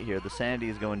quite a bit here. The sanity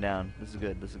is going down. This is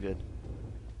good. This is good.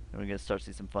 And we're gonna start to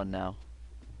see some fun now.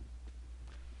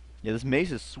 Yeah, this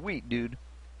mace is sweet, dude.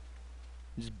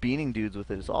 Just beaning dudes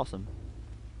with it is awesome.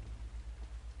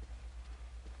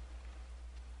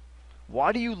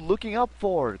 What are you looking up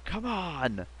for? Come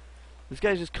on! This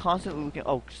guy's just constantly looking.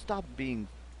 Oh, stop being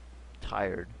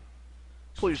tired.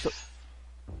 Pull yourself.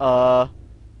 I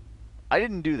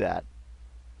didn't do that.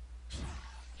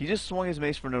 He just swung his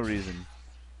mace for no reason.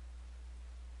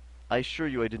 I assure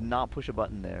you, I did not push a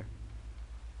button there.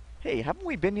 Hey, haven't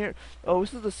we been here? Oh,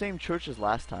 this is the same church as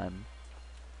last time.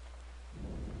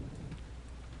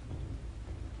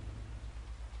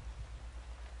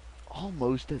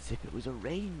 Almost as if it was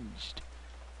arranged.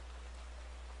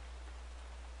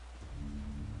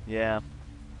 Yeah.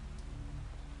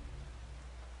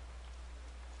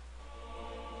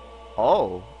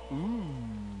 Oh.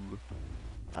 Ooh.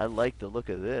 I like the look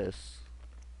of this.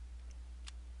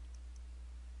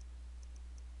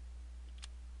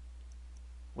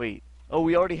 Wait. Oh,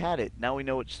 we already had it. Now we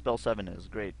know what spell 7 is.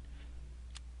 Great.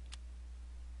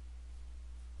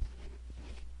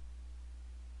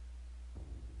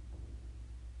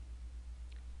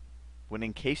 When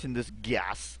encased in this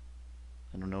gas.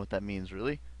 I don't know what that means,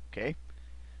 really. Okay.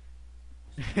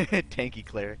 Tanky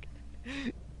cleric.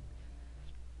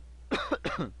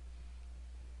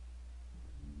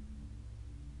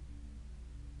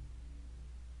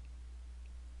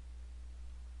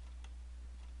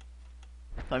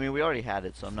 I mean, we already had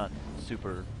it, so I'm not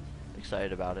super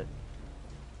excited about it.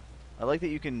 I like that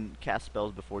you can cast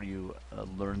spells before you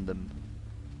learn them.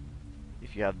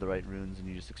 If you have the right runes and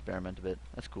you just experiment a bit.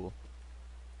 That's cool.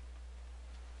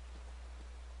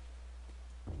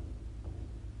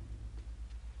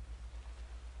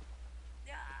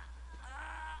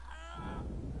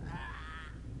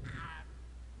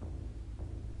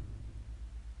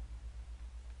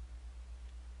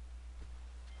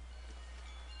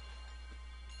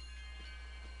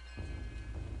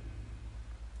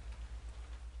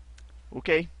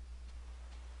 Okay.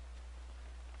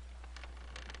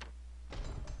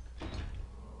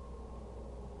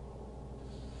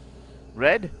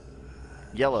 Red?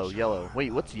 Yellow, yellow.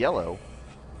 Wait, what's yellow?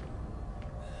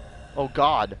 Oh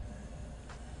god.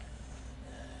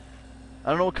 I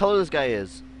don't know what color this guy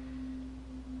is.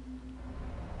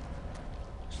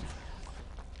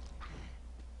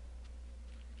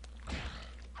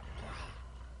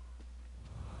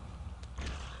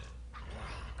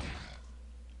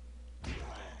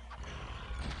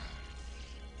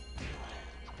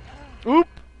 Oop!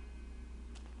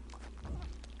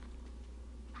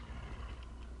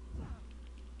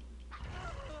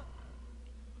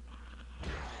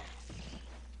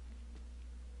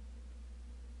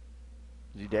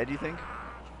 Is he dead, you think?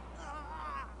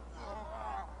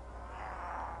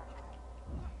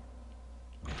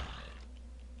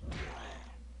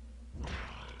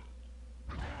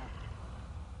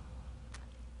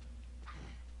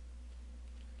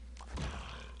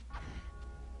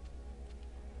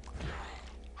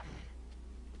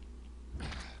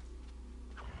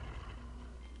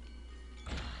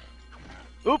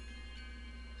 Oop!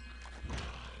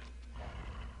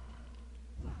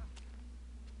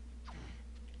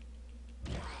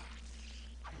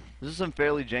 This is some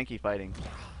fairly janky fighting.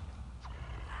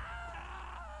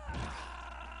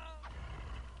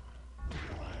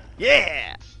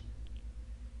 Yeah!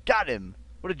 Got him!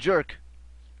 What a jerk.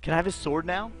 Can I have his sword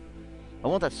now? I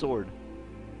want that sword.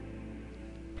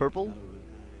 Purple?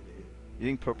 You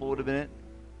think purple would have been it?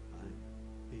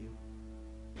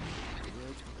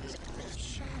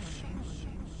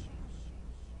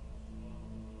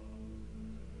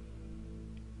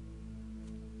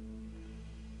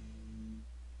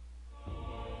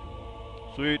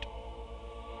 Sweet.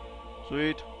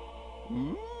 Sweet.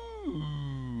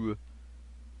 Ooh.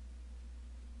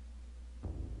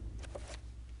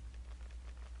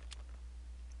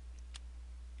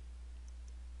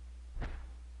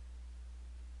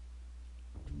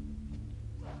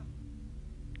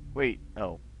 Wait,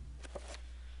 oh.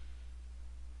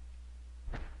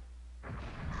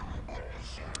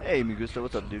 Hey, Migusta,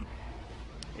 what's up, dude?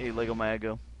 Hey, Lego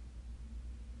Mago.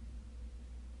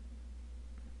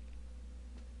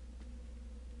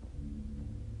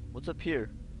 What's up here?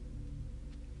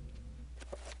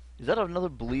 Is that another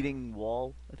bleeding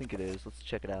wall? I think it is. Let's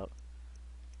check it out.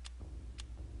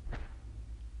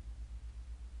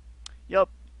 Yup,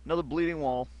 another bleeding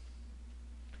wall.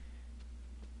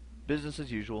 Business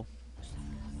as usual.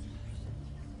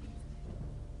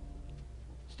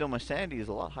 still, my sanity is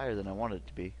a lot higher than I wanted it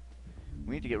to be.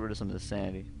 We need to get rid of some of this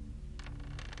sanity.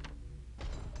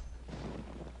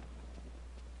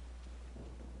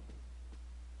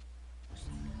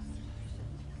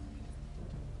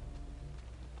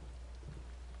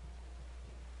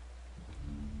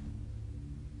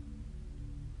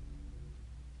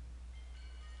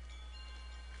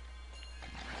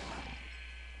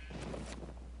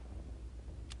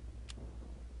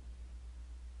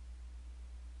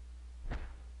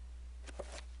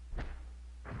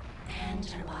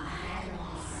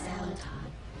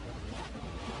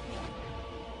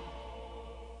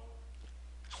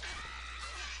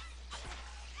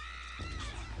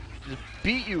 Just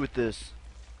beat you with this.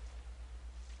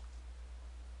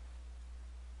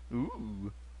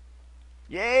 Ooh.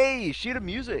 Yay! Sheet of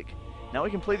music! Now we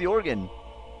can play the organ.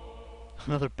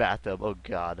 Another bathtub. Oh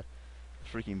god.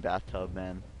 Freaking bathtub,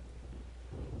 man.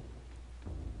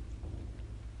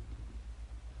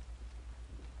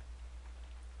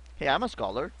 Hey, I'm a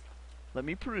scholar. Let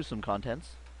me peruse some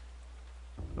contents.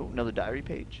 Oh, another diary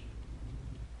page.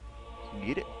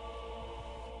 Get it.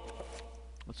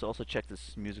 Let's also check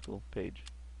this musical page.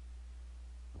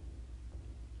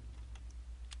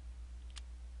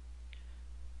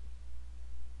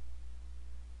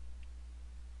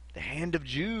 The Hand of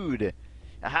Jude.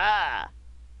 Aha!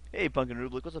 Hey, Punkin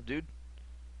Rublik, what's up, dude?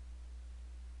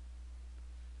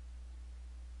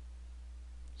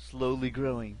 Slowly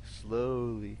growing,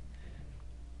 slowly.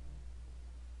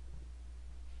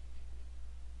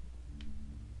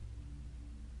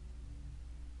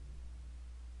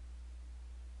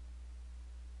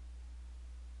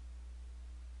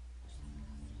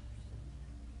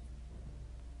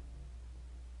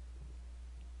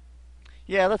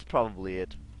 Yeah, that's probably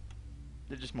it.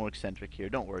 They're just more eccentric here,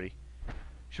 don't worry.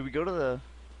 Should we go to the...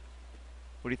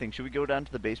 What do you think? Should we go down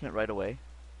to the basement right away?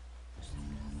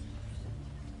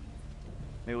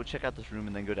 Maybe we'll check out this room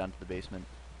and then go down to the basement.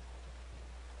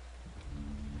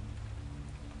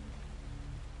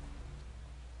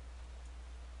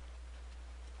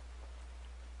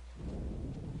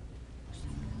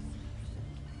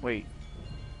 Wait,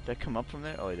 did I come up from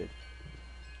there? Oh, I did.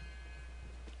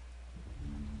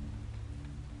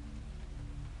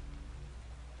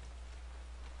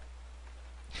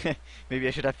 Maybe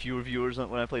I should have fewer viewers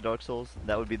when I play Dark Souls.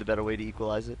 That would be the better way to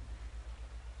equalize it.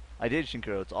 I did,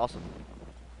 Shinkuro. It's awesome.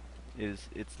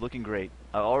 It's looking great.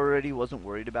 I already wasn't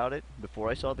worried about it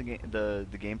before I saw the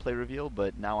gameplay reveal,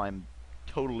 but now I'm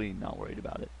totally not worried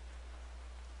about it.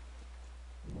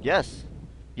 Yes,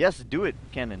 yes, do it,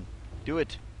 Canon. Do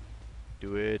it.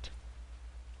 Do it.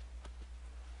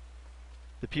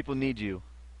 The people need you.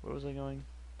 Where was I going?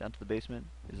 Down to the basement?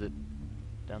 Is it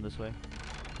down this way?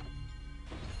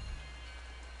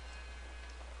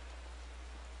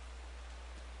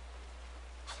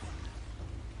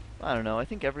 I don't know. I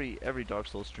think every Dark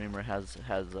Souls streamer has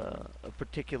a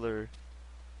particular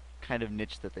kind of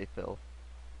niche that they fill.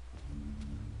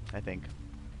 I think.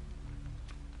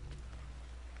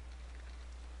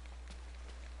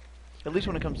 At least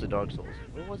when it comes to Dark Souls.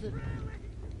 What was it?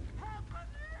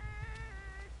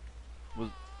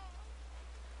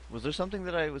 Was there something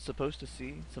that I was supposed to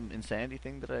see? Some insanity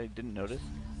thing that I didn't notice?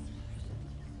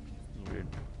 It was weird.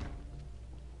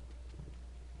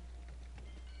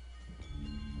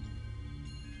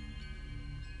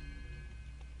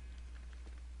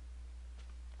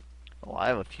 Oh, I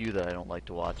have a few that I don't like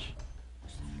to watch.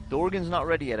 The organ's not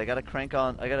ready yet. I gotta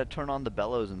turn on the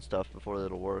bellows and stuff before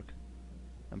it'll work.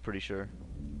 I'm pretty sure.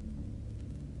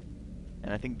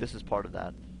 And I think this is part of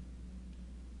that.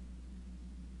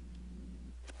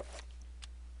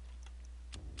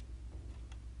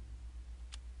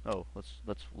 Oh,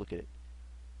 let's look at it.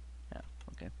 Yeah,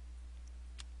 okay.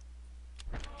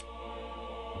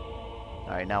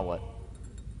 Alright, now what?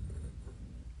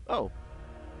 Oh.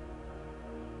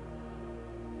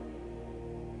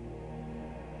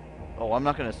 Oh, I'm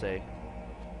not gonna say.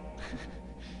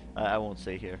 I won't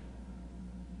say here.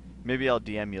 Maybe I'll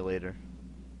DM you later.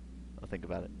 I'll think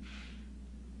about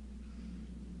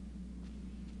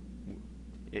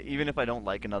it. Even if I don't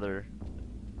like another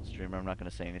streamer, I'm not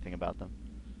gonna say anything about them.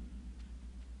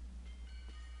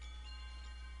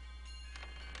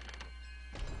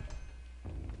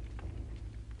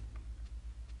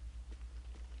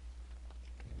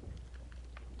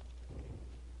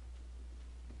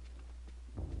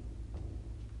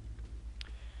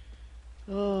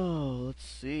 Oh, let's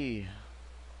see.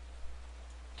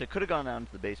 I could have gone down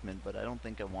to the basement, but I don't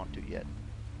think I want to yet.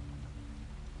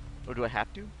 Or do I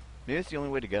have to? Maybe it's the only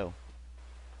way to go.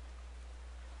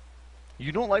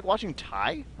 You don't like watching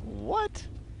Thai? What?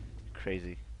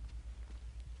 Crazy.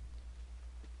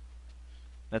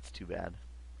 That's too bad.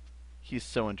 He's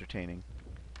so entertaining.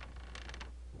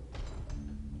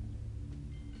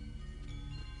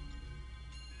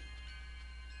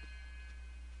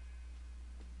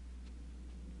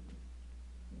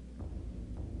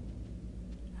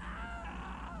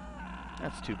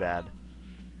 That's too bad.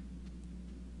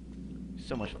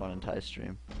 So much fun in Ty's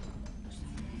stream.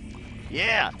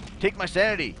 Yeah! Take my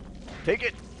sanity! Take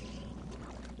it!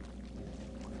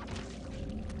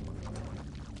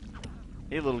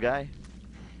 Hey, little guy.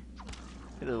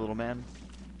 Hey there, little man.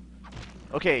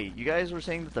 Okay, you guys were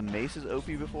saying that the mace is OP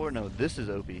before? No, this is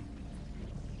OP.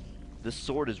 This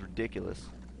sword is ridiculous.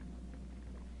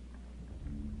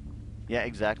 Yeah,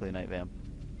 exactly, Night Vamp.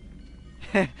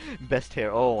 Best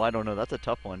hair. Oh, I don't know. That's a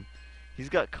tough one. He's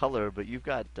got color, but you've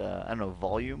got, I don't know,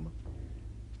 volume?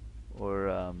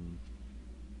 Or,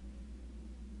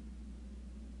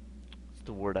 what's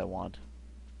the word I want?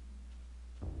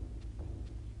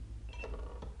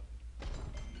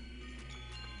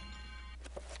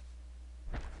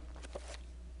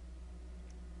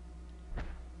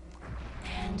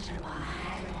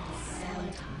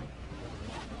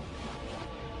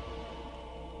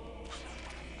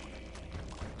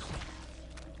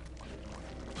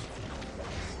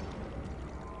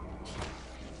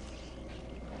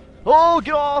 Oh,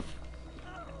 get off!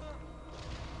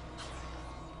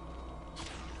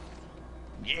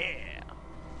 Yeah!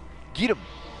 Get him!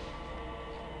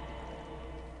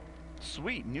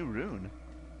 Sweet, new rune.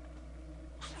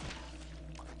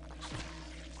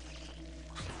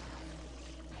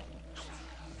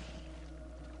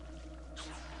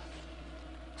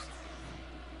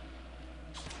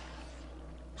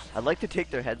 I'd like to take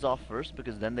their heads off first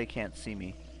because then they can't see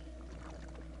me.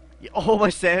 Yeah, oh, my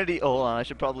sanity! Oh, hold on, I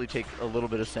should probably take a little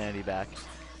bit of sanity back.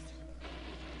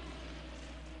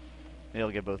 Maybe I'll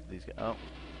get both of these guys. Oh,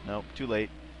 no, too late.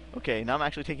 Okay, now I'm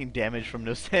actually taking damage from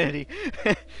no sanity.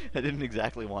 I didn't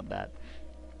exactly want that.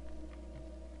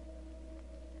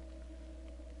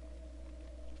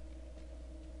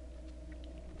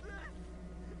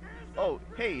 Oh,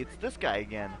 hey, it's this guy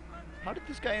again. How did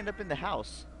this guy end up in the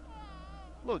house?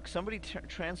 Look, somebody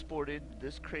transported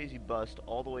this crazy bust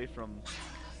all the way from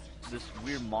this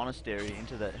weird monastery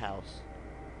into that house.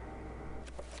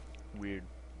 Weird.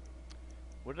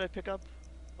 What did I pick up?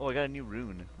 Oh, I got a new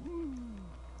rune. Woo.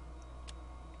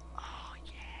 Oh,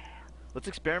 yeah. Let's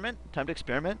experiment. Time to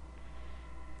experiment.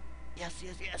 Yes,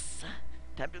 yes, yes.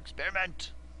 Time to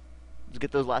experiment. Let's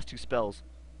get those last two spells.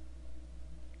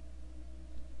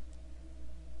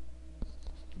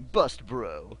 Bust,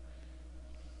 bro.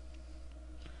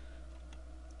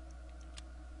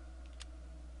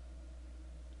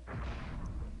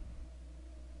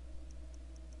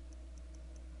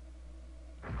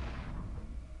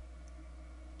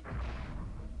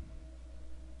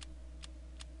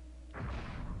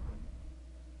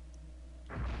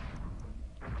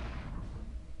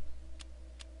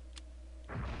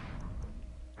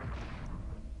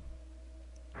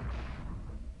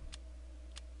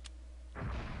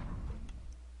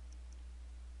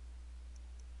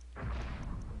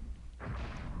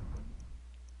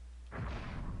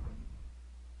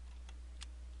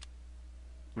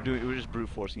 We're just brute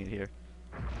forcing it here.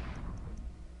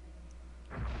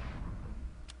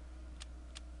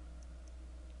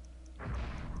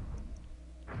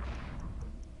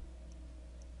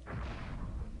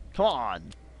 Come on.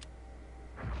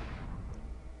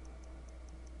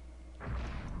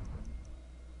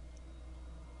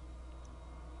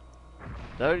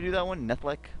 Did I already do that one?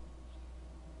 Nethlek?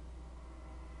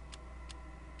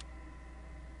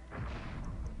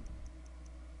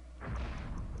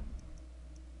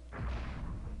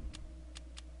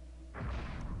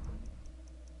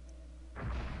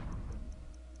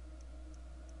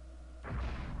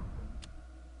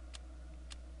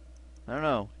 I don't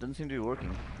know. Doesn't seem to be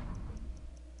working.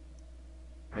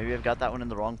 Maybe I've got that one in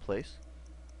the wrong place.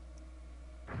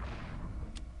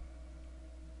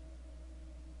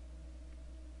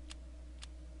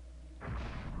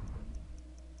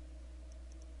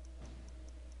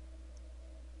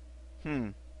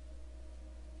 Did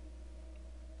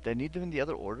I need them in the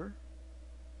other order?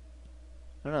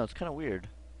 I don't know, it's kind of weird.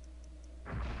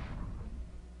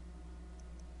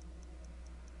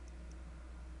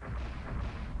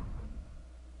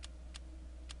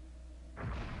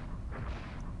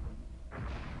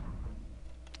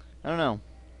 I don't know.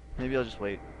 Maybe I'll just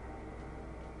wait.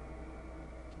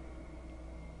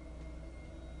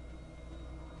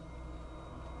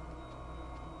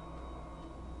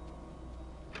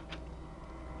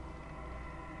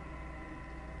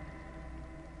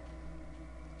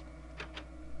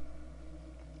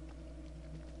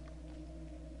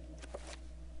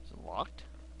 Is it locked?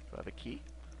 Do I have a key?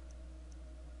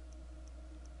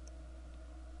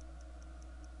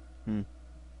 Hmm.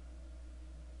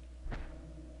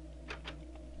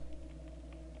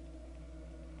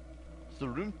 Is the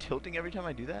room tilting every time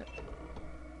I do that?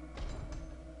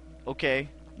 Okay,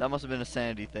 that must have been a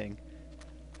sanity thing.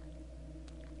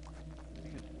 What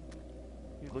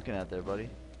are you looking at there, buddy?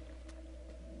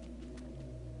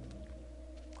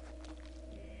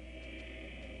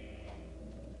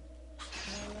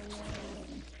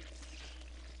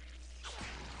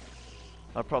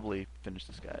 I'll probably finish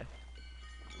this guy.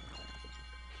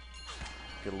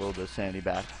 Get a little bit of sanity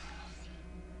back.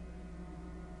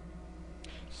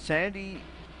 Sanity,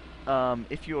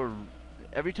 if you're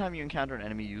every time you encounter an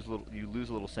enemy, you lose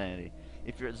a little sanity.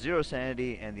 If you're at 0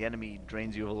 sanity and the enemy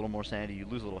drains you of a little more sanity, you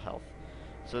lose a little health.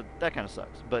 So that kind of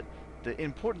sucks. But the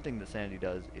important thing that sanity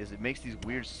does is it makes these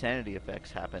weird sanity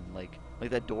effects happen. Like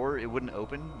that door, it wouldn't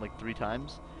open like 3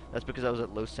 times. That's because I was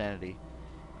at low sanity.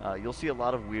 You'll see a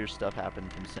lot of weird stuff happen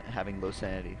from having low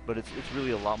sanity, but it's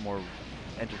really a lot more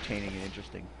entertaining and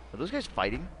interesting. Are those guys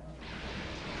fighting?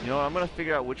 You know what, I'm gonna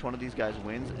figure out which one of these guys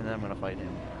wins, and then I'm gonna fight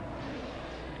him.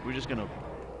 We're just gonna...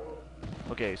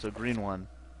 Okay, so green won.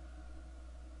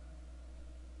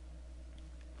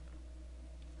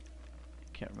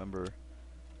 Can't remember.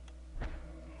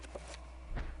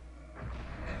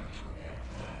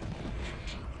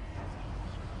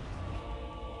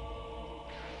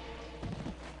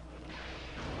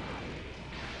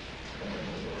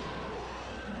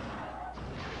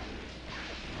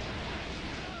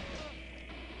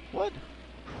 What?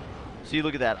 See,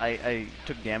 look at that. I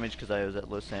took damage because I was at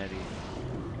low sanity.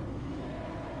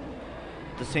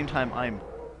 At the same time, I'm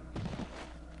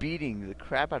beating the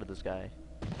crap out of this guy.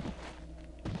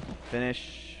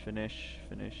 Finish, finish,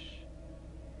 finish.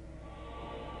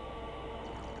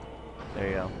 There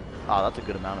you go. Ah, that's a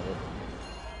good amount of it.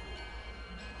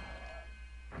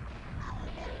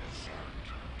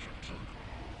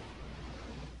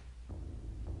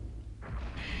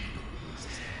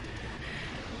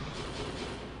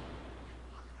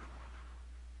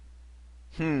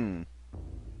 Hmm.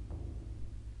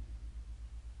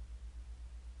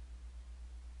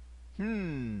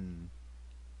 Hmm.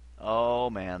 Oh,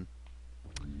 man.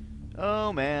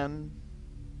 Oh, man.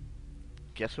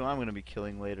 Guess who I'm going to be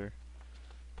killing later?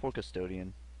 Poor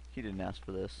custodian. He didn't ask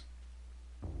for this.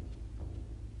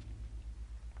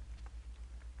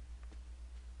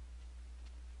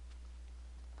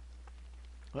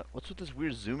 What's with this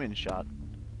weird zoom-in shot?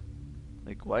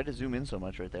 Like, why to zoom in so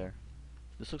much right there?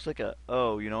 This looks like a...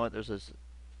 Oh, you know what? There's this...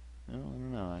 No, I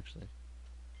don't know, actually.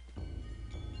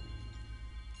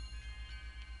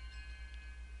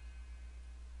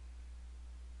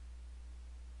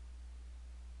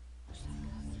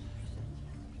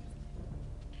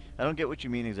 I don't get what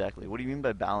you mean exactly. What do you mean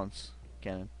by balance,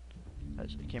 Cannon?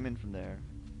 It came in from there.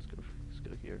 Let's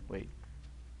go here. Wait.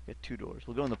 Get 2 doors.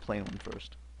 We'll go in the plain one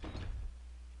first.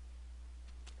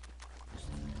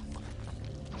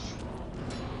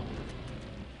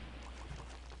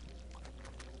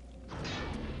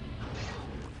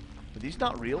 Are these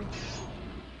not real?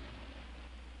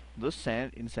 Those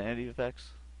insanity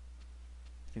effects?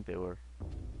 I think they were.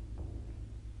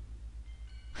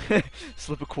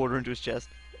 Slip a quarter into his chest.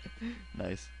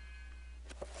 Nice.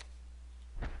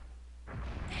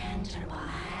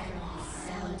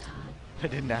 I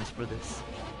didn't ask for this.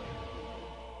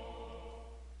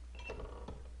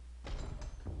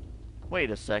 Wait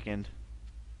a second.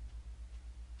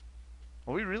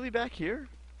 Are we really back here?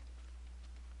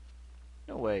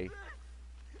 No way.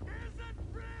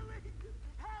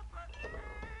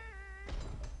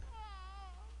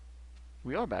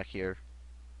 We are back here.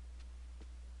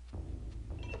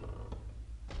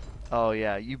 Oh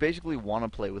yeah, you basically want to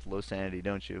play with low sanity,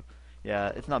 don't you? Yeah,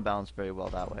 it's not balanced very well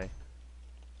that way.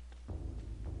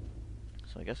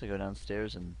 So I guess I go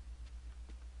downstairs and...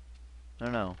 I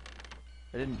don't know.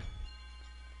 I didn't...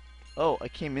 Oh, I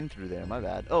came in through there, my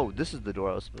bad. Oh, this is the door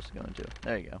I was supposed to go into.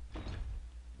 There you go.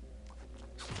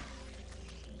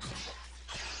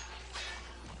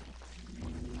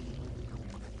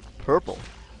 Purple.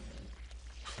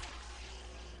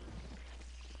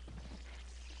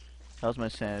 How's my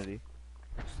sanity?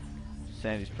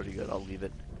 Sanity's pretty good, I'll leave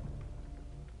it.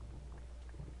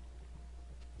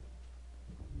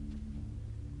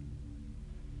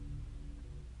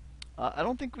 I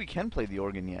don't think we can play the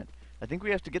organ yet. I think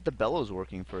we have to get the bellows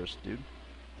working first, dude.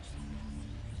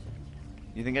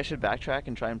 You think I should backtrack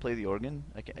and try and play the organ?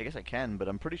 I guess I can, but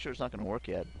I'm pretty sure it's not going to work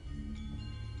yet.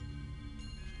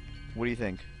 What do you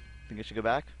think? Think I should go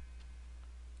back?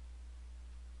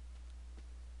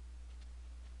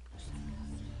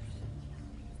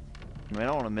 I mean, I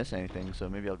don't want to miss anything, so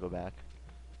maybe I'll go back.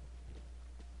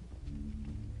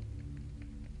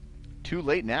 Too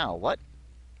late now. What?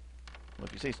 Well,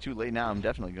 if you say it's too late now, I'm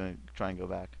definitely going to try and go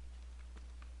back.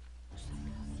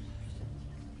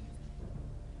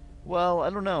 Well, I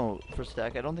don't know, for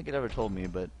Stack. I don't think it ever told me,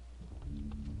 but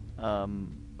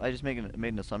I just made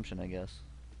an assumption, I guess.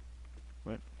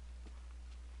 Right?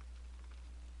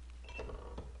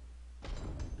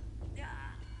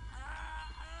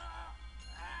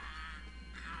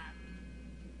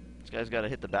 This guy's got to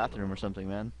hit the bathroom or something,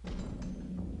 man.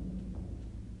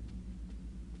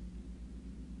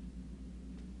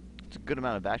 It's a good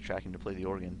amount of backtracking to play the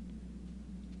organ.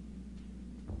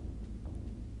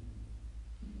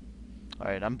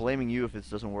 Alright, I'm blaming you if this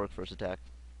doesn't work first attack.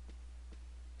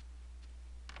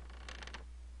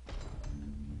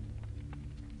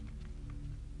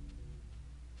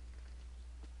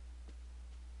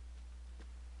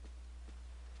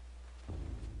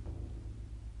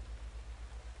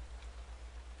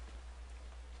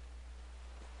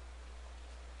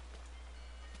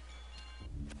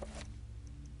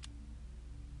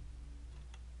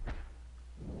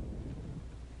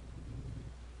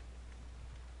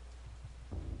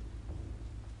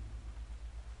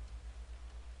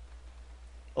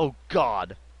 Oh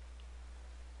God!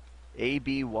 A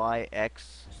B Y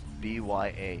X B Y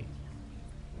A.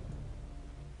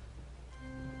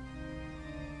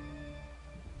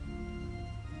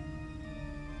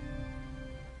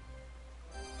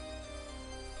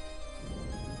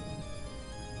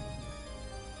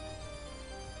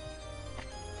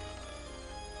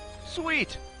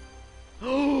 Sweet!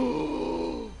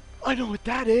 Oh, I know what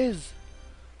that is!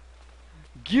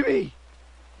 Gimme!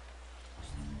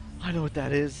 I know what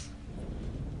that is.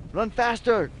 Run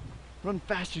faster! Run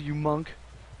faster, you monk!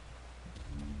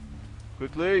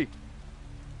 Quickly!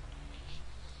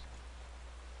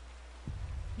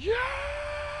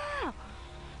 Yeah!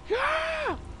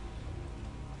 Yeah!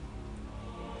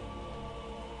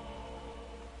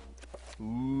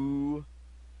 Ooh.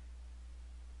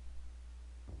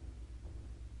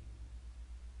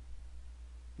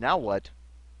 Now what?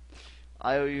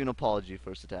 I owe you an apology,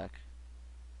 first attack.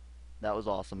 That was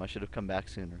awesome. I should have come back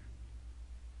sooner.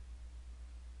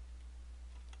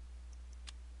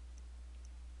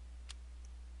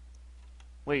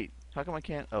 Wait, how come I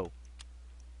can't? Oh.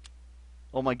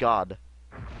 Oh my God.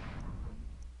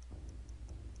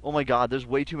 Oh my God, there's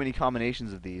way too many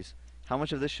combinations of these. How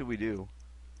much of this should we do?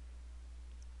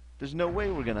 There's no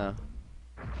way we're gonna...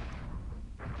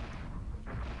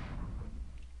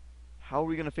 How are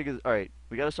we gonna figure this? Alright,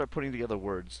 we gotta start putting together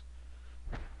words.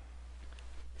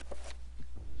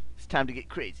 It's time to get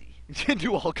crazy.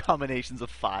 Do all combinations of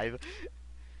 5.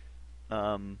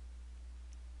 I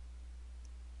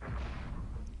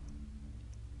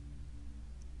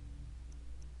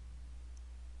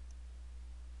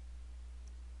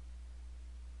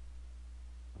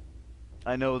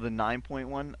know the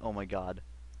 9.1. Oh my God.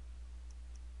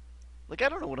 Like, I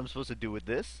don't know what I'm supposed to do with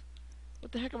this.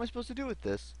 What the heck am I supposed to do with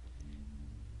this?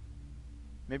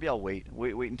 Maybe I'll wait.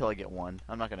 Wait until I get 1.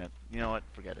 I'm not gonna... You know what?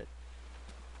 Forget it.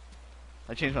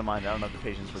 I changed my mind. I don't have the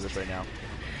patience for this right now.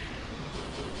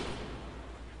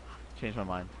 Changed my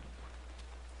mind.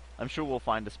 I'm sure we'll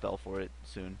find a spell for it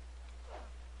soon.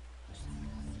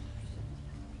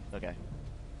 Okay.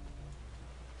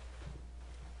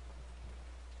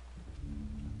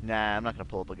 Nah, I'm not gonna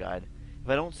pull up a guide.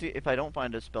 If I don't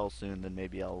find a spell soon, then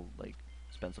maybe I'll like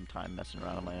spend some time messing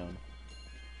around on my own.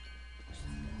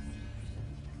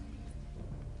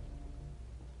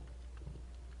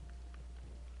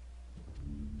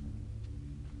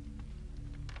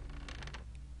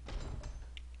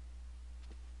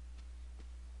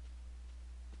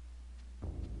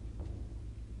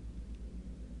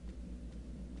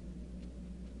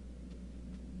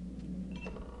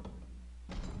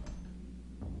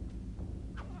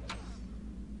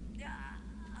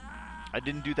 I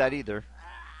didn't do that either.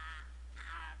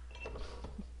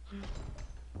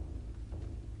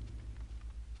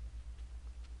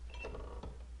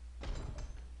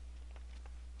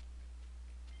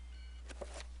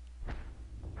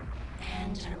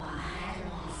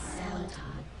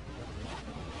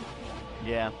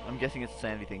 Yeah, I'm guessing it's a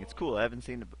sanity thing. It's cool. I hadn't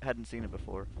seen it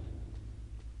before.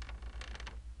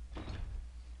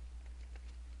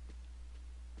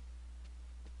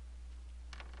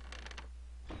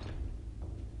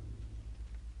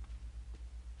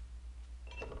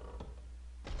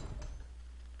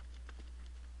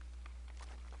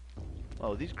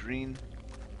 Oh, these green...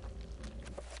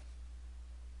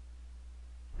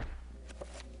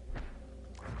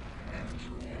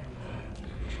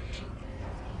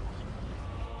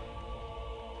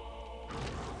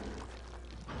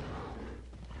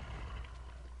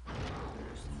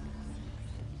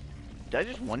 Did I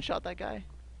just one-shot that guy?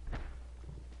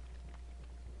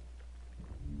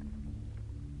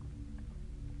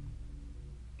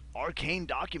 Arcane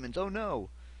documents, oh no!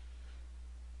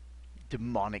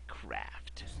 Demonic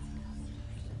craft.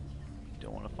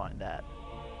 Don't want to find that.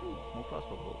 Ooh, more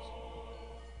crossbow bolts.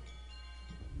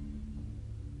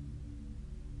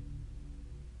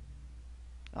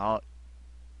 Oh,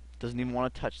 doesn't even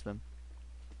want to touch them.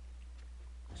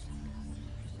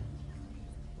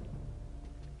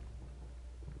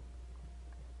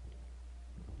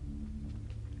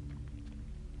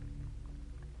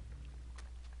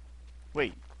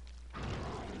 Wait.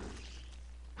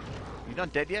 You're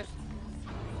not dead yet?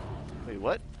 Wait,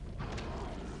 what?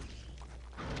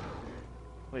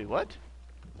 Wait, what?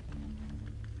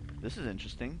 This is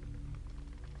interesting.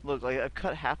 Look, like I've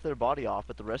cut half their body off,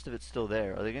 but the rest of it's still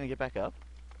there. Are they gonna get back up?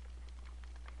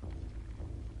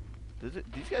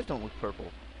 These guys don't look purple.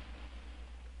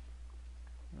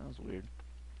 That was weird.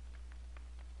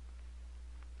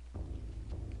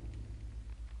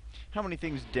 How many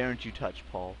things daren't you touch,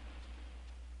 Paul?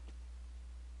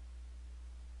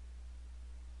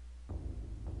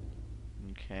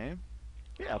 Okay.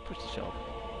 Yeah, push the shelf.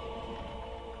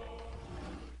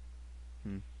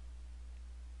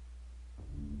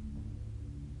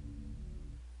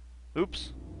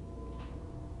 Oops.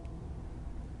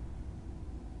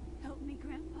 Help me,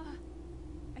 Grandpa.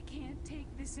 I can't take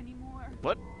this anymore.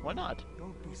 What? Why not?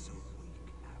 Don't be so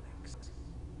weak, Alex.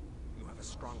 You have a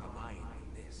stronger mind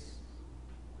than this.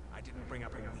 I didn't bring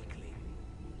up a weakling.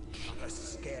 Not a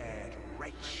scared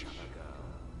wretch of a girl.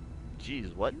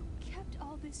 Jeez, what? You kept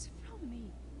all this from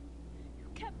me. You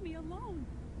kept me alone.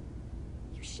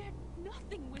 You shared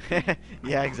nothing with me.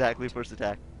 Yeah, exactly. First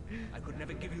attack. I could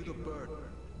never give you the burden.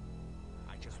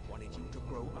 I just wanted you to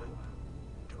grow up.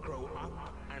 To grow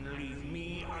up and leave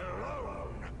me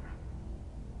alone.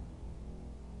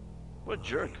 What a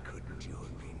jerk. Why couldn't you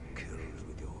have been killed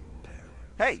with your parents?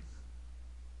 Hey!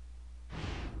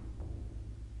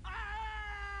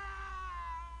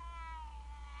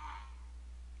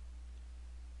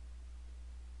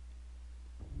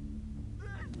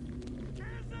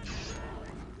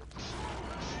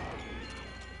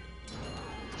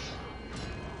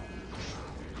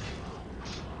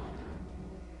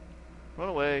 Run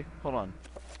away. Hold on.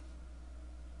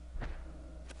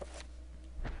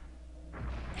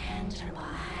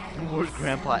 Worst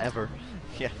grandpa ever.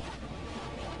 Yeah.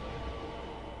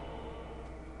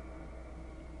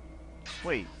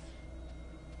 Wait.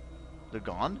 They're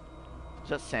gone? Is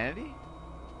that sanity?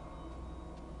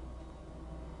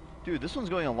 Dude, this one's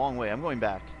going a long way. I'm going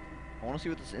back. I want to see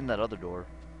what's in that other door.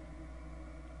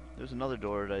 There's another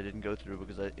door that I didn't go through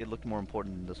because it looked more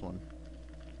important than this one.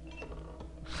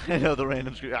 I know the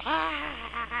random scream.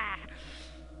 Ah!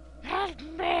 Help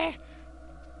me!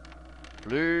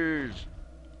 Please!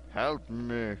 Help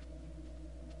me!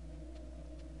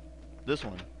 This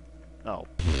one. Oh.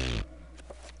 Pfft.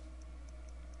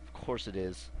 Of course it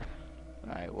is.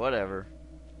 Alright, whatever.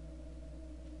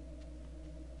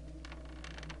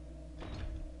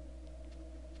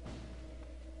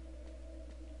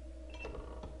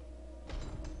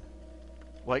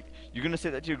 Why? You're gonna say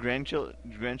that to your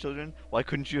grandchildren? Why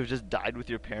couldn't you have just died with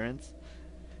your parents?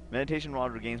 Meditation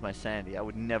rod regains my sanity. I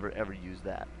would never ever use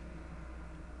that.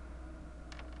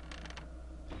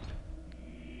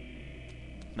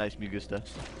 Nice, Mugusta.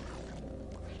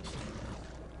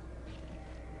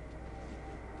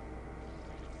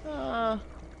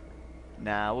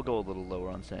 Nah, we'll go a little lower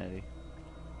on sanity.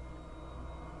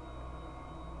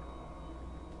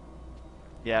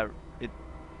 Yeah, it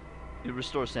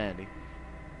restores sanity.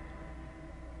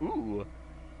 Ooh.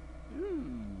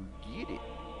 Ooh, get it.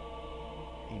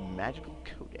 A magical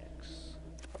codex.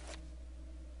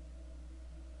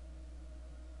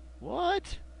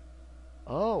 What?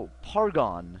 Oh,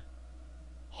 Pargon.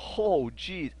 Oh,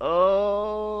 jeez.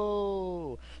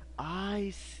 Oh,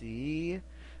 I see.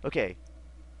 Okay.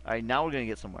 Alright, now we're gonna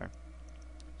get somewhere.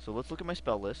 So let's look at my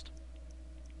spell list.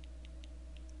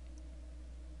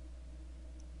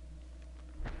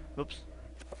 Oops.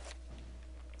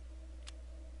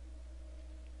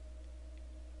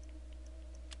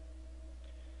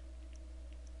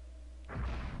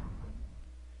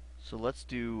 So let's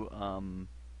do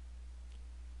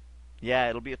yeah,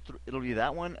 it'll be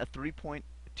that one, a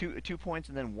 2 points,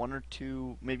 and then 1 or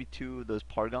 2, maybe 2 of those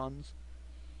Pargons.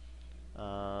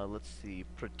 Let's see,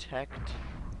 protect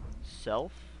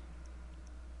self,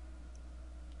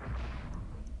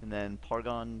 and then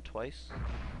Pargon twice.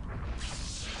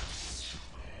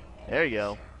 There you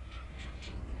go.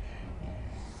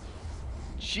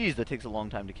 Jeez, that takes a long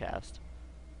time to cast.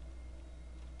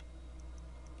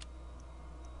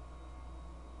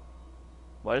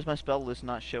 Why does my spell list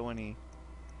not show any?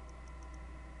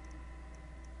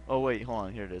 Oh wait, hold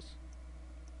on, here it is.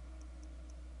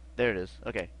 There it is.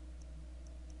 Okay.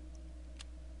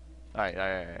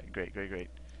 Alright, great.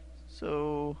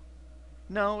 So,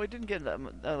 no, it didn't get that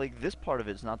like, this part of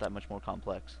it's not that much more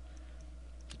complex.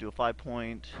 To do a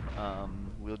 5-point,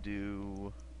 we'll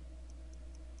do,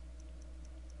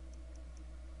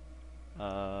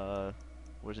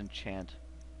 where's enchant?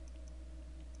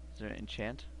 Is there an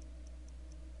enchant?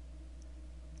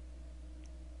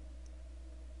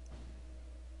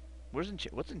 What's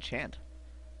enchant?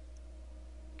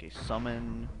 Okay,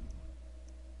 summon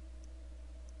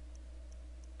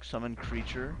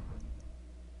creature,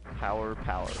 power.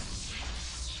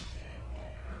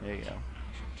 There you go.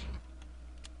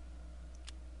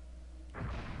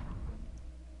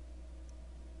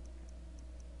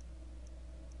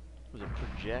 Was it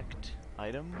project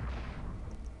item?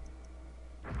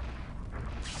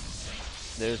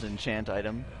 There's enchant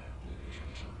item.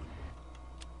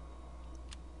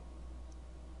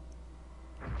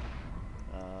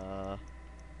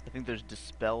 I think there's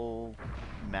dispel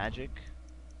magic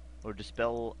or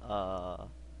dispel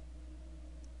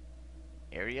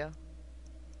area.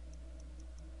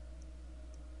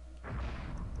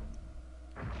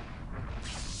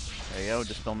 There you go,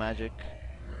 dispel magic.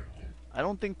 I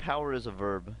don't think power is a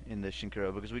verb in the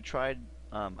Shinkiro because we tried.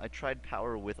 I tried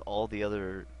power with all the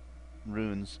other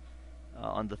runes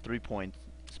on the 3-point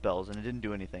spells, and it didn't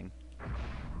do anything.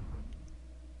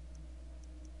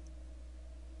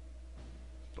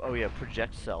 Oh yeah,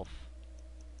 project self.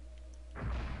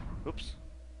 Oops.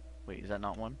 Wait, is that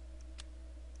not one?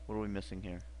 What are we missing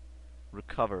here?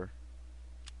 Recover.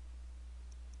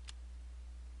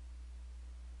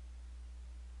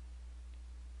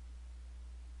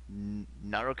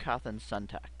 Narukathan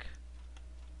Suntak.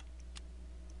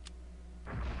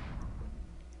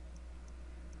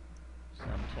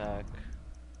 Suntak.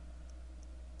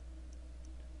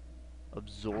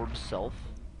 Absorb self.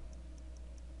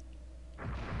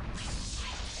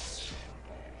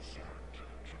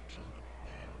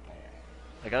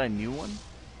 I got a new one?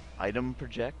 Item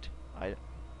project?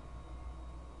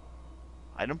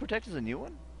 Item protect is a new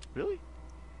one? Really?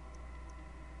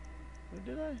 Where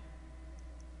did I?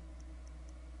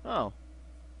 Oh.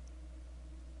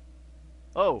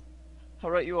 Oh! How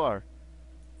right you are.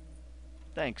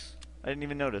 Thanks. I didn't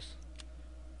even notice.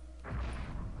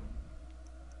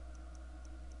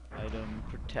 Item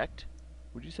protect?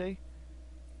 Would you say?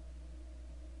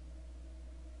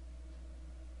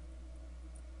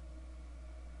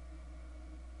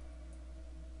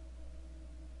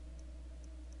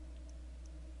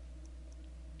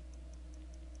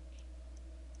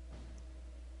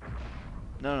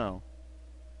 No.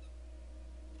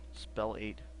 Spell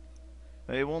 8.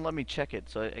 It won't let me check it,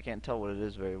 so I can't tell what it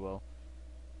is very well.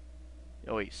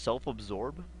 Oh wait,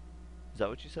 self-absorb? Is that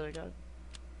what you said I got?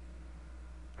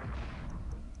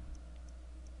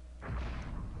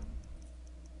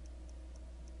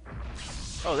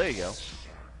 Oh, there you go.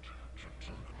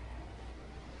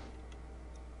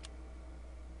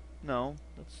 No,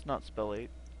 that's not spell 8.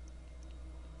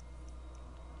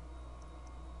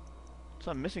 So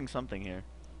I'm missing something here.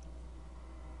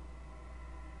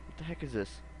 What the heck is this?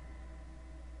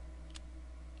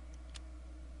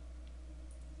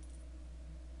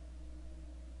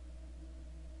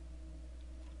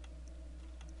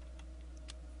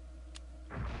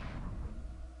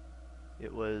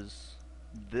 It was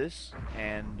this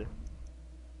and...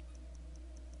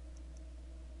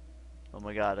 Oh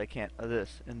my god, I can't...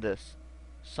 this and this.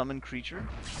 Summon creature?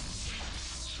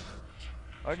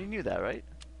 I already knew that, right?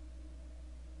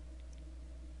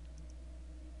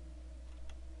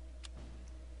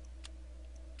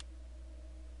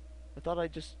 I thought I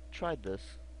just tried this.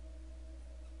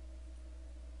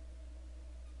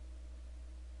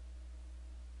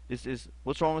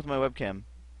 What's wrong with my webcam?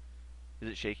 Is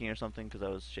it shaking or something? Because I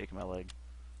was shaking my leg.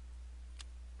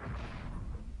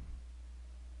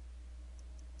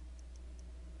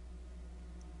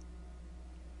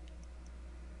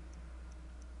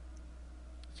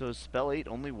 So does spell 8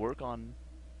 only work on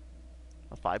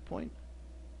a 5-point?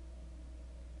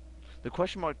 The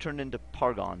question mark turned into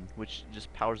Pargon, which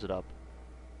just powers it up.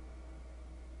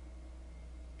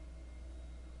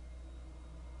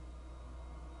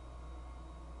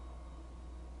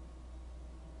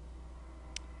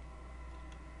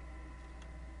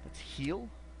 That's heal?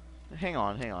 Hang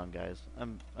on, guys.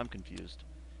 I'm confused.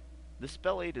 The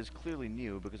spell 8 is clearly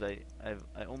new because I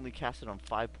only cast it on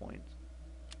 5 points.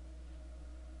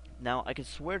 Now I can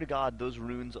swear to God those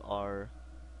runes are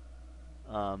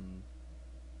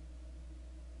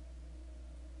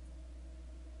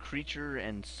creature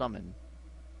and summon.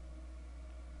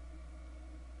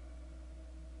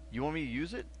 You want me to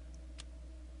use it?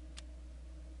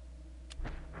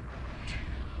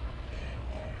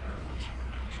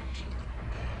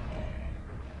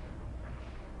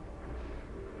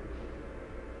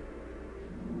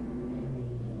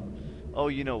 Oh,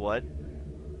 you know what?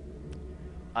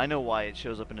 I know why it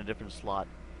shows up in a different slot.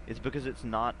 It's because it's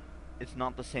not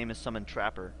the same as Summon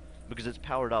Trapper. Because it's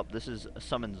powered up. This is a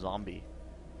Summon Zombie.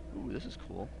 Ooh, this is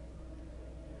cool.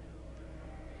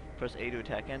 Press A to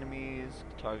attack enemies.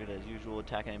 Target as usual.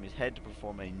 Attack enemy's head to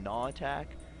perform a gnaw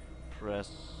attack.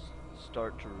 Press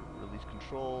start to release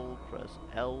control. Press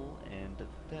L and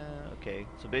okay.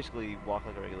 So basically, walk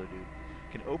like a regular dude.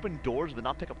 Can open doors but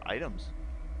not pick up items.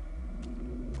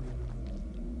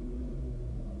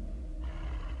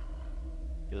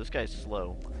 Yo, this guy's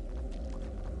slow.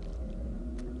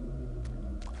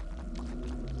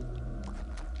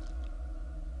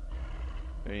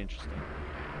 Very interesting.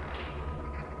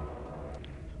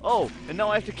 Oh, and now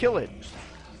I have to kill it.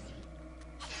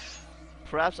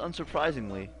 Perhaps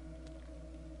unsurprisingly.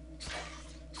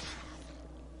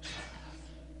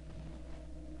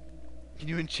 Can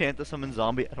you enchant the summon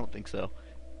zombie? I don't think so.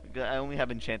 I only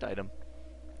have enchant item.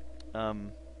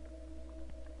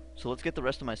 So let's get the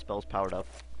rest of my spells powered up.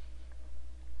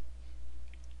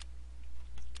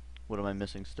 What am I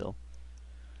missing still?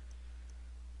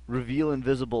 Reveal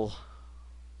invisible.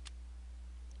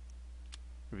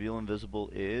 Reveal invisible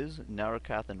is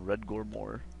Narakath and Red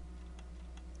Gormor.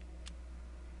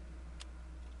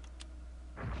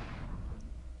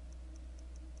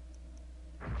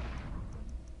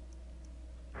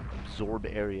 Absorb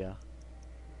area.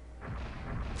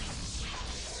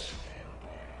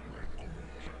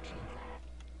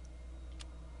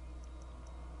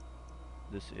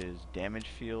 This is damage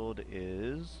field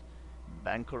is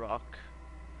Bankarok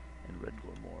and Red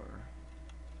Gormor.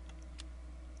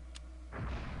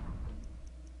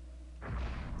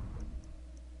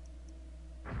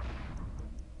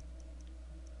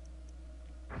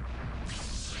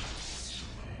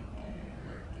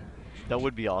 That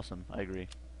would be awesome. I agree.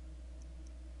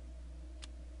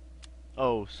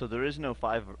 Oh, so there is no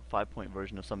five-point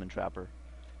version of Summon Trapper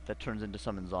that turns into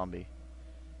Summon Zombie.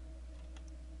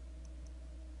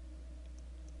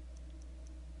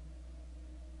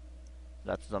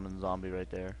 That's Summon Zombie right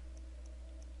there.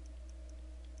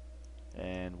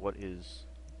 And what is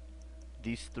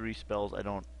these three spells? I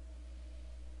don't.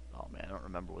 Oh man, I don't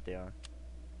remember what they are.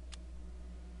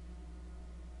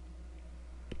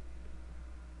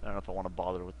 I don't know if I want to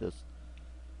bother with this.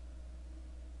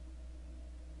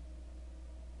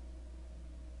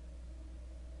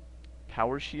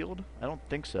 Power Shield? I don't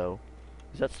think so.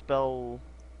 Is that spell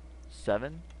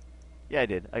 7? Yeah, I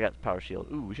did. I got Power Shield.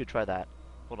 Ooh, we should try that.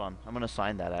 Hold on. I'm going to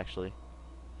sign that, actually.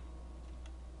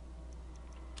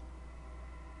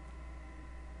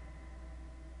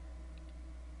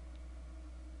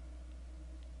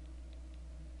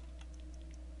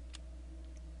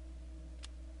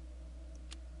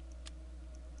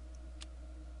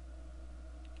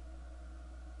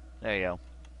 There you go.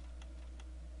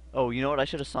 Oh, you know what? I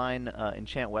should assign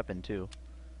Enchant Weapon, too.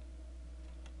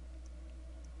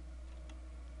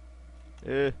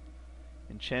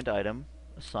 Enchant Item.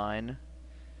 Assign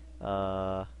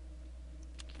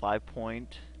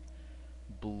 5-point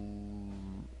blue,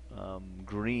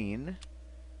 green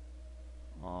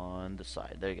on the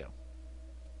side. There you go.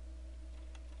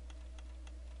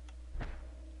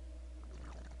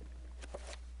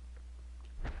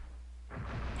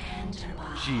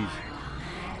 Jeez.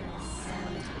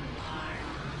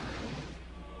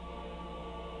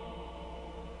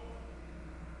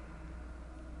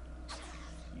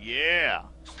 Yeah.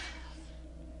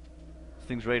 This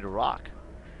thing's ready to rock.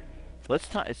 It's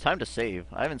time to save.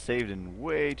 I haven't saved in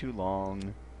way too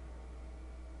long.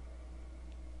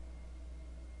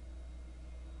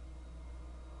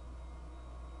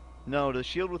 No, the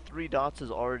shield with 3 dots is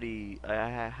already.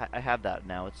 I have that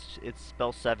now. It's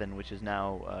spell 7, which is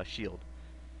now shield.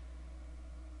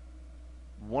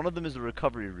 One of them is a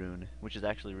recovery rune, which is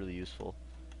actually really useful.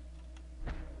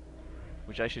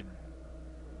 Which I should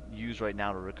use right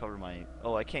now to recover my.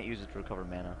 Oh, I can't use it to recover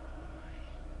mana.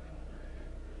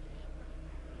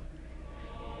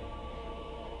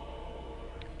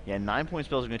 Yeah, 9-point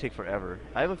spells are going to take forever.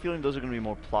 I have a feeling those are going to be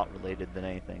more plot related than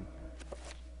anything.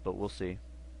 But we'll see.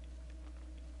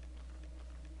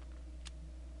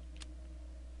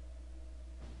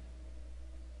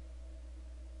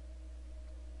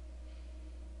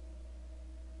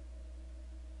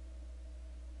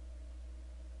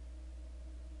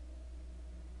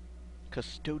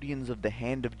 Custodians of the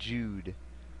Hand of Jude.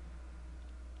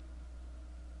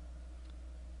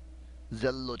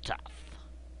 Zelotaf.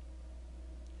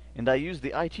 And I use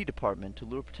the IT department to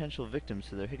lure potential victims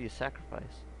to their hideous sacrifice.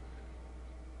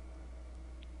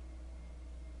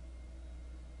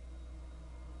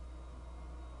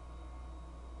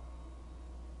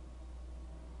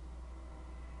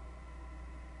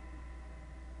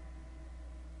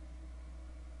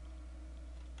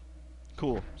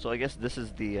 Cool. So I guess this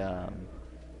is the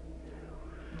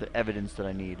evidence that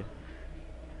I need.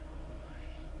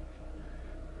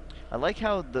 I like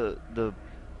how the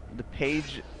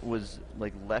page was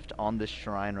like left on this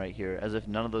shrine right here, as if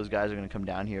none of those guys are gonna come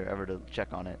down here ever to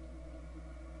check on it.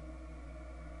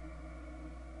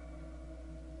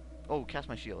 Oh, cast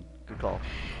my shield. Good call.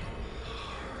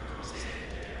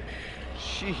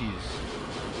 Jeez.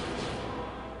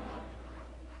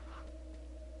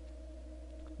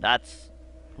 That's,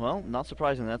 well, not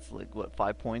surprising. That's like, what,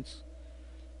 5 points?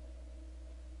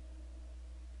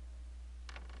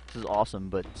 This is awesome,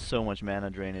 but so much mana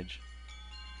drainage.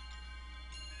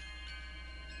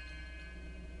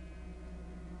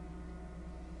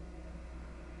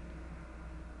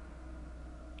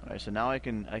 Alright, so now I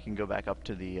can go back up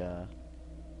to the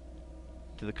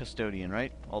custodian,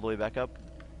 right? All the way back up.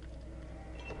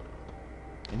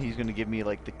 And he's gonna give me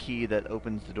like the key that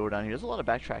opens the door down here. There's a lot of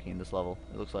backtracking in this level,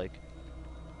 it looks like.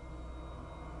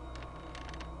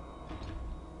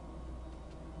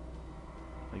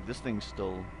 Like this thing's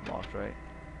still locked, right?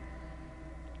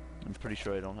 I'm pretty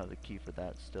sure I don't have the key for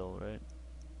that still, right?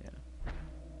 Yeah.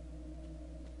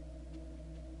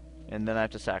 And then I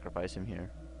have to sacrifice him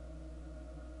here.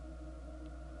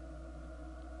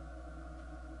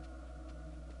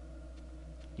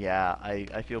 Yeah,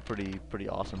 I feel pretty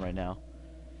awesome right now.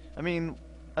 I mean,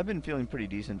 I've been feeling pretty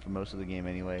decent for most of the game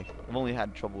anyway. I've only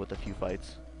had trouble with a few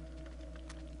fights.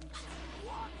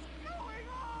 What's going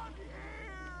on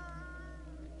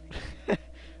here?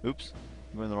 Oops,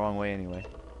 I'm going the wrong way anyway.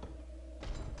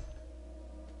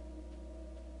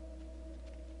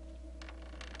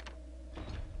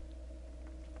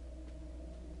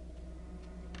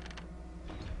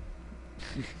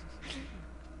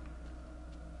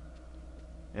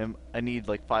 I need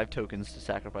like 5 tokens to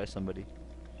sacrifice somebody.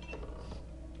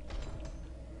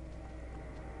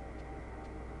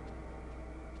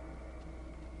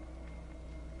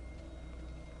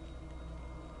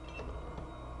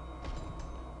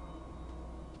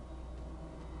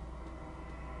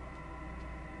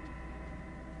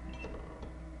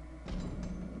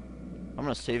 I'm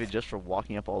gonna save it just for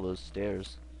walking up all those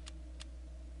stairs.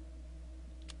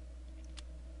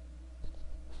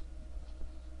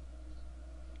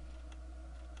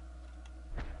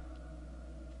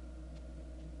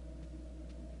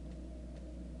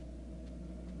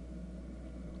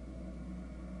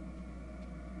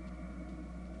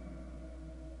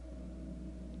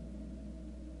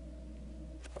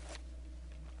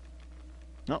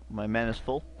 No, my mana's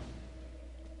full.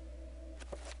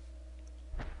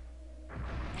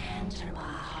 Enter my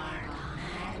heart,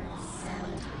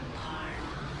 seldom part.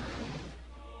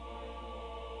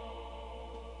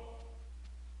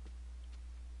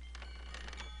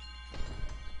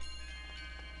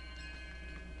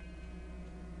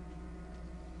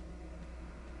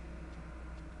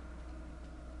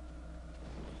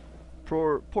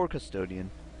 Poor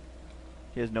custodian.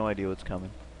 He has no idea what's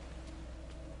coming.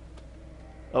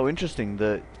 Oh, interesting.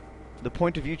 The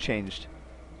point of view changed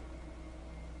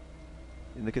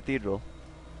in the cathedral.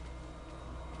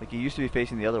 Like, he used to be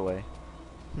facing the other way.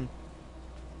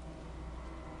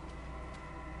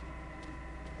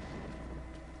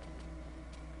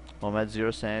 Well, I'm at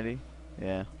 0 sanity.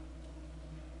 Yeah.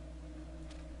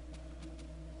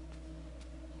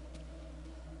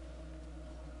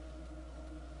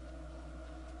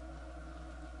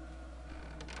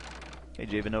 Hey,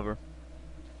 Javen, over.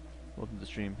 Welcome to the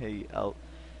stream. Hey, what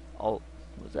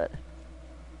was that?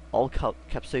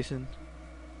 Capsaicin.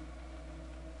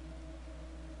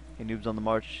 Hey, noobs on the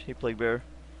march. Hey, Plague Bear.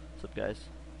 What's up, guys?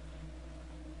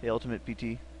 Hey, Ultimate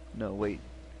PT. No, wait.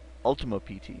 Ultima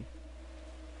PT.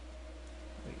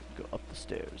 Wait, go up the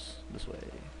stairs. This way.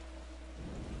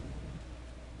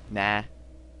 Nah.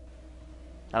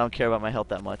 I don't care about my health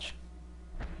that much.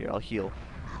 Here, I'll heal.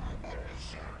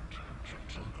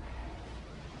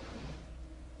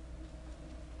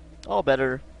 All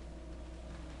better.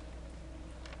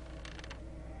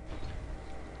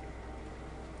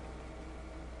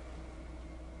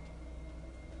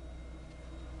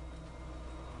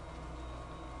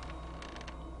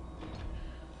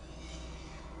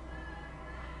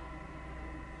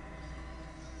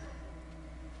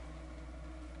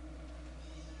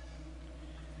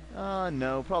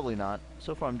 No, probably not.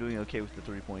 So far I'm doing okay with the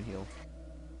 3-point heal.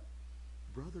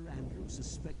 Brother Andrew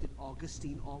suspected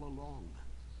Augustine all along.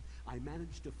 I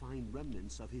managed to find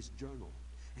remnants of his journal,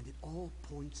 and it all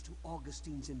points to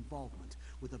Augustine's involvement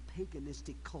with a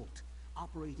paganistic cult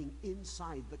operating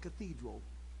inside the cathedral.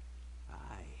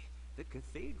 Aye, the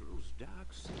cathedral's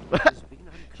dark secret has been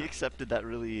uncovered. He accepted that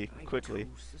really quickly. I too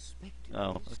suspected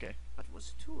Oh, this, okay. but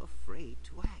was too afraid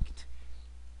to act.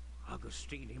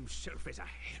 Augustine himself is a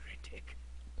heretic.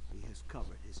 He has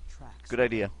covered his tracks. Good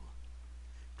idea. well,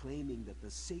 claiming that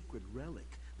the sacred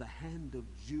relic, the Hand of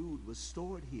Jude, was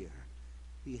stored here.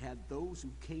 He had those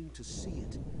who came to see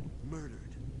it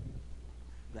murdered.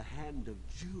 The Hand of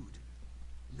Jude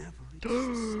never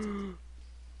existed.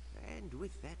 And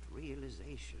with that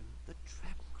realization, the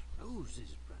trap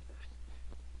closes, brother.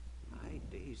 My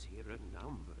days here are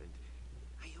numbered.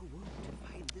 I awoke to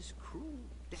find this cruel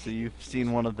So you've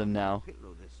seen one of them now.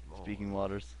 pillow this morning. Speaking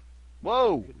waters.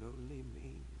 Whoa! Can only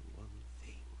mean one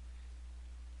thing.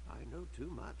 I know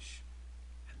too much,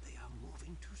 and they are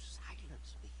moving to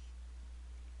silence me.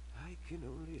 I can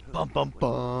only hope Bum bum what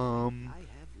bum. I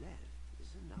have left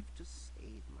is enough to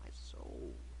save my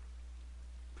soul.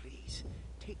 Please,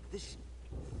 take this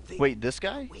thing Wait, this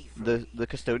guy? away from The me.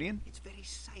 custodian? Its very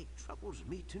sight troubles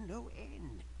me to no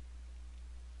end.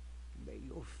 May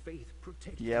your faith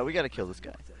protect Yeah, you, we gotta kill this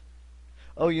brother. guy.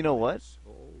 Oh, you know what? That's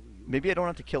all you Maybe I don't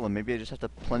have to kill him. Maybe I just have to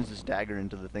plunge this dagger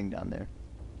into the thing down there.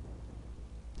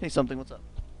 Hey, something, what's up?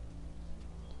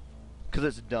 Because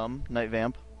it's dumb, Night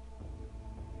Vamp.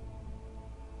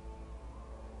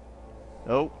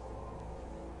 Oh.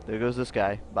 There goes this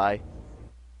guy. Bye.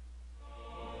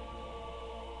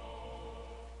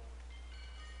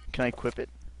 Can I equip it?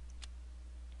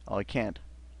 Oh, I can't.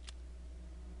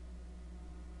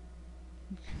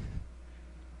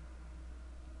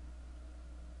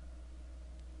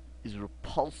 Is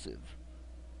repulsive.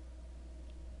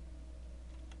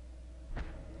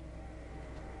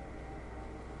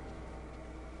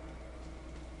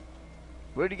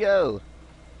 Where'd he go?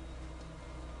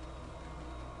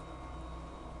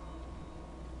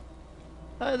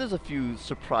 There's a few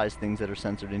surprise things that are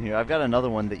censored in here. I've got another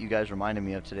one that you guys reminded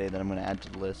me of today that I'm going to add to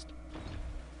the list.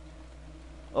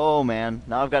 Oh man,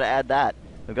 now I've got to add that.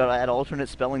 I've got to add alternate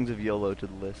spellings of YOLO to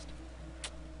the list.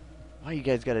 Why you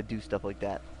guys got to do stuff like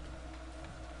that?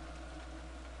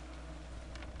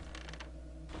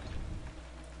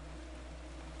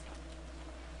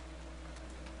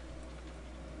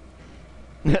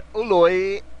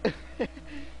 Oloy!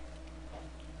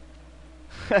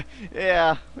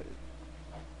 Yeah.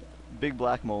 Big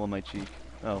black mole on my cheek.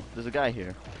 Oh, there's a guy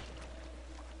here.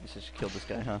 Guess I should kill this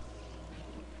guy, huh?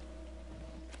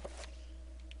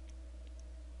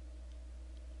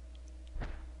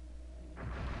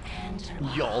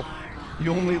 Y'all,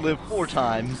 you only live 4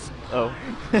 times. Oh.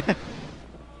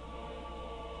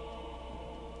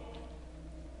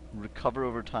 Recover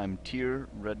over time. Tier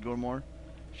Red Gormore.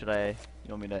 Should I? You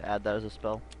want me to add that as a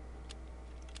spell?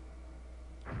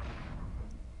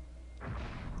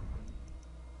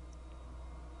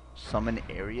 Summon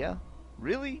area?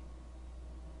 Really?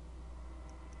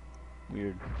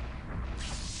 Weird.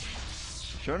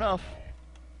 Sure enough.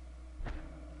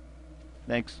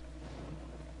 Thanks.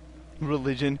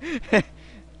 Religion.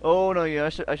 Oh no, yeah,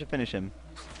 I should finish him.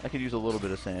 I could use a little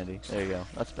bit of sanity. There you go.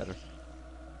 That's better.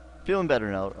 Feeling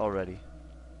better now already.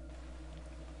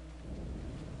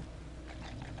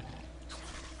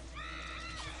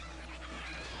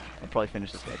 I'll probably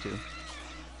finish this guy too.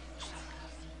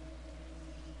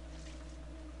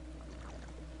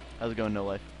 How's it going, No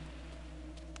Life?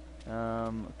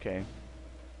 Okay.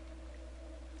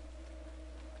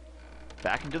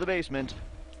 Back into the basement.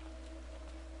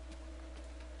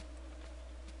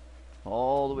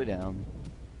 All the way down.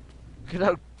 Look at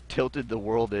how tilted the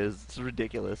world is. It's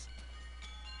ridiculous.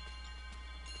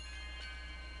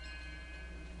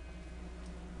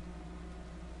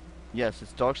 Yes,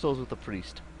 it's Dark Souls with a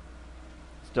priest.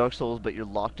 It's Dark Souls, but you're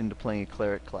locked into playing a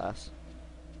cleric class.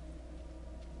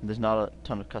 There's not a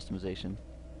ton of customization.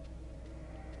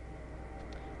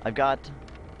 I've got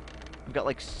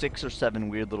like 6 or 7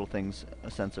 weird little things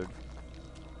censored.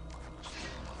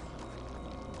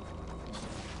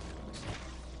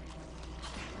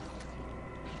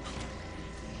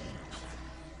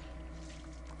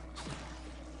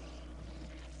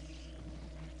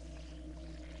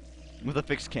 With a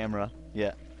fixed camera,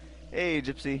 yeah. Hey,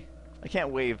 Gypsy, I can't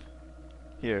wave.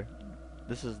 Here,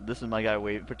 this is my guy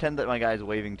wave. Pretend that my guy's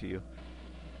waving to you.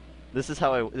 This is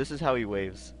how he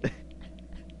waves.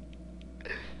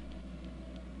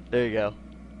 There you go.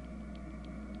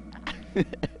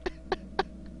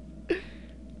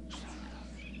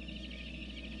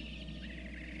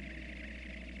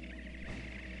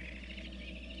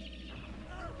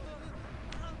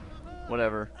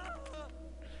 Whatever.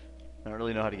 I don't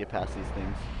really know how to get past these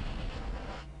things.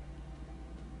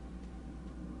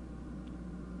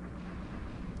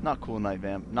 Not cool, Night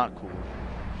Vamp. Not cool.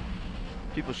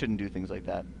 People shouldn't do things like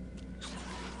that.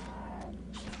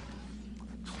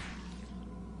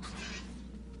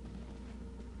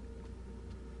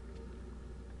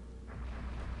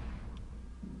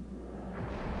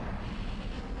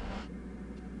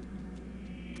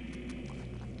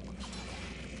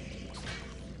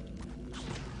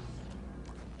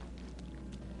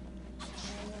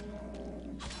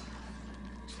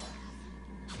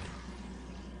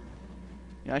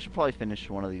 Yeah, I should probably finish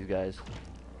one of these guys.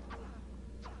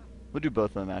 We'll do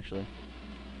both of them, actually.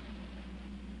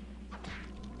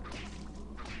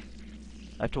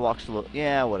 I have to walk slow.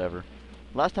 Yeah, whatever.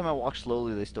 Last time I walked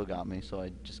slowly, they still got me, so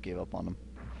I just gave up on them.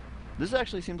 This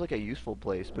actually seems like a useful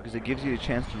place because it gives you a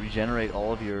chance to regenerate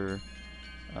all of your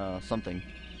something.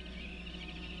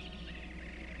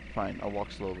 Fine, I'll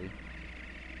walk slowly.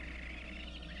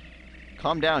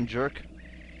 Calm down, jerk.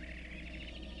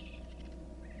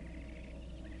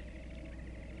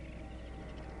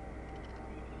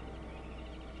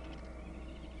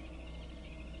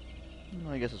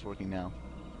 Well, I guess it's working now.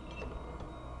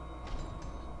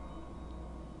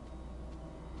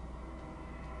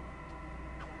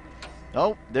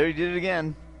 Oh, there he did it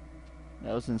again.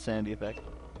 That was an insanity effect.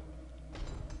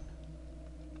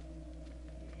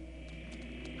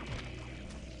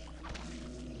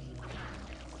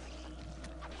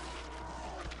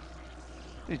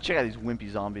 Check out these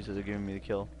wimpy zombies that are giving me the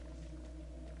kill.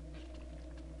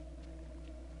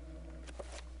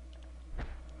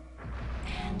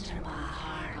 Enter the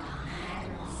heart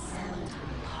of Selden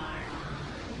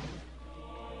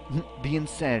Park. The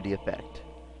insanity effect.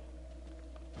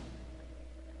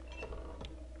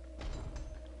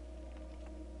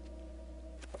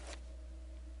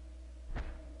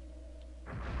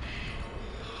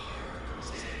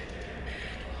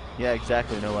 Yeah,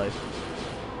 exactly, no life.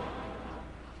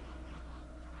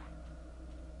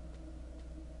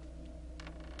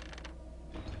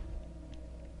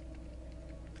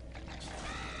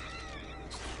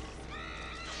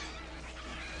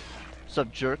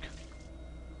 Sup, jerk?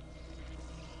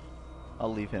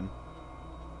 I'll leave him.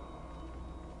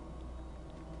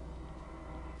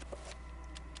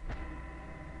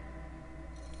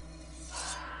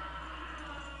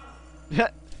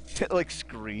 It like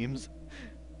screams.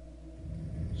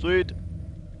 Sweet.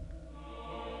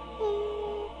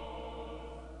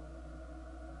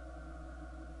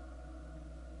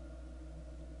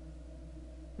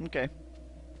 Okay.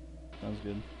 Sounds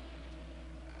good.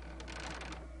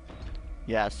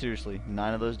 Yeah, seriously.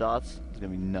 9 of those dots? It's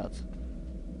gonna be nuts.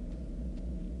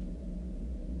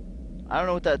 I don't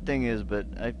know what that thing is, but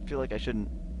I feel like I shouldn't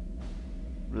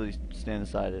really stand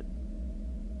aside it.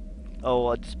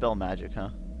 Oh, dispel magic, huh?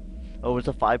 Oh, it's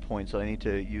a 5 point, so I need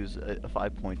to use a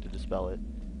 5 point to dispel it.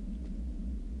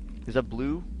 Is that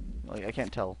blue? Like, I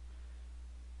can't tell.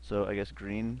 So, I guess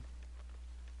green.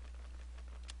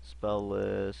 Spell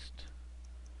list.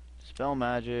 Spell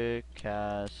magic,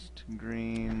 cast,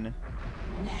 green.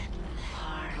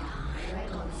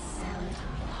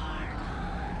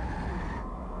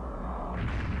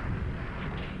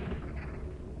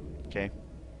 Okay.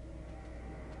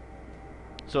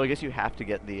 So I guess you have to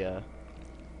get the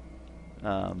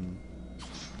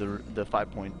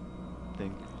 5 point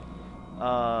thing.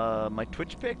 My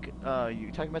Twitch pick.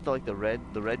 You talking about the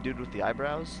red dude with the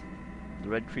eyebrows, the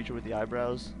red creature with the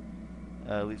eyebrows?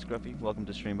 Elite Scruffy, welcome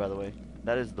to stream, by the way.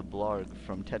 That is the Blarg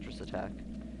from Tetris Attack,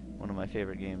 one of my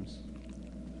favorite games,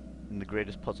 and the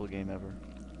greatest puzzle game ever.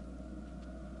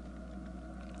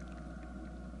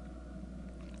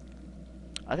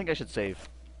 I think I should save.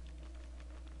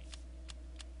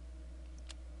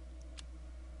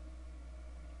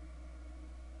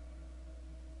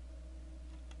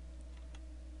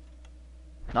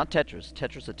 Not Tetris,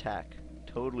 Tetris Attack.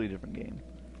 Totally different game.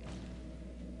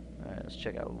 Alright, let's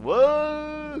check out.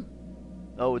 Whoa!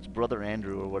 Oh, it's Brother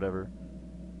Andrew or whatever.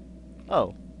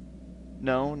 Oh.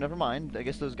 No, never mind. I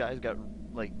guess those guys got,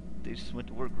 like, they just went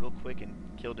to work real quick and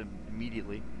killed him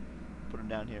immediately. Put him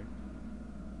down here.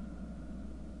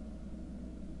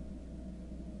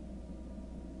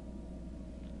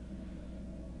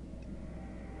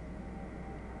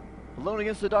 Alone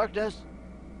against the darkness.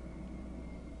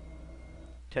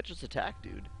 Tetris Attack,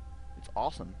 dude. It's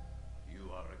awesome.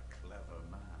 You are a clever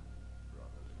man,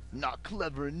 brother. Not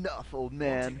clever enough, old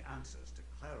man. Wanting answers to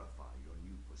clarify your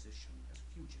new position as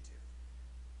fugitive.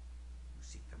 You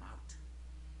seek them out,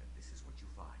 and this is what you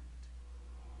find.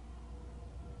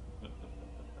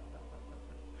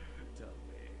 Tell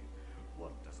me,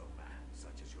 what does a man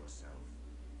such as yourself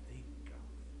think of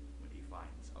when he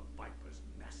finds a bite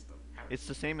It's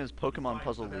the same as Pokemon Finds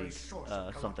Puzzle the very League, source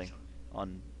of something corruption.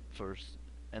 on first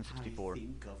N64. I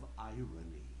think of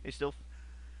irony. Hey, Stilf.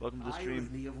 Welcome to the stream.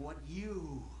 Irony of what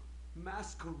you,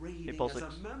 masquerading Paul as a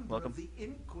Six, member welcome. of the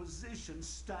Inquisition,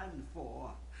 stand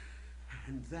for.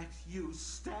 And that you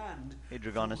stand Hey,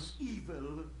 Dragonis. for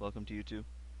evil. Welcome to you too.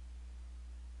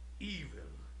 Evil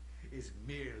is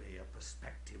merely a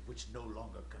perspective which no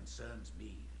longer concerns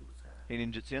me, Luther. Hey,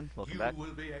 Ninjutsuan. Welcome You back.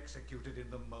 will be executed in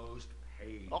the most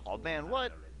painful Oh, man,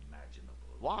 what? manner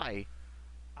imaginable. Why?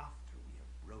 After we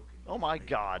have broken Oh your my very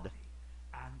God. body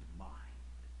and mind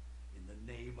in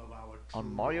the name of our On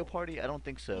true Mario Lord. Party? I don't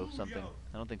think so. Ooh, Something. yo.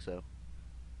 I don't think so.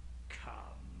 Come,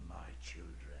 my children.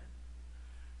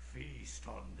 Feast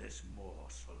on this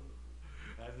morsel,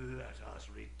 and let us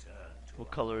return to What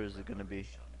our color is it gonna be?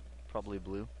 revolution. Probably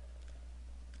blue.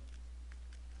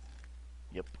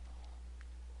 Yep.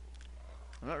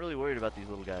 I'm not really worried about these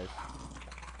little guys.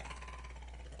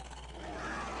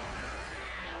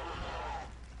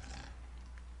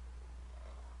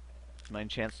 Is my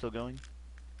enchant still going?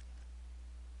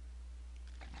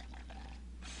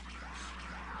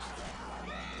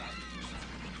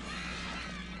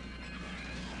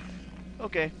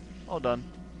 Okay, all done.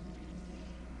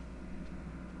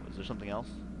 Was there something else?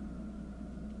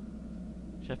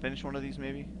 Should I finish one of these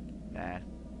maybe? Nah.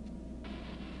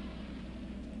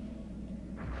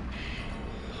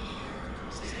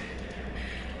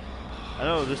 I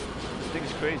know, this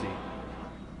thing's crazy.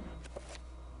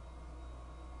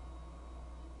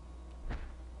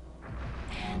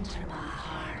 Enter my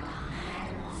heart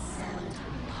and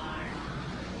seldom part.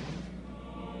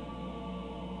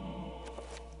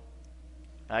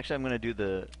 Actually, I'm gonna do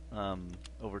the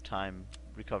overtime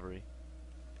recovery.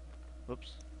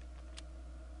 Whoops.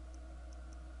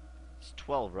 It's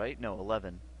 12, right? No,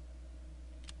 11.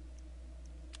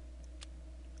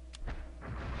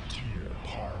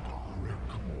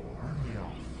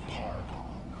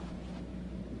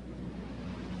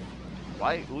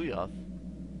 Why Ulyath?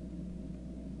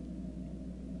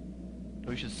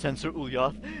 We should censor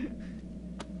Ulyath.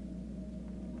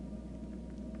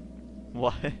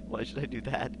 Why? Why should I do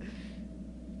that?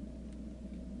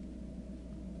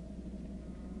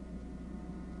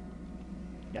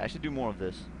 Yeah, I should do more of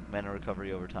this. Mana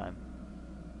recovery over time.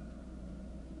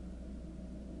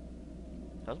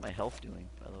 How's my health doing,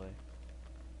 by the way?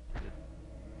 Good.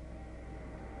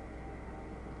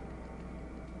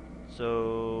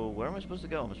 So, where am I supposed to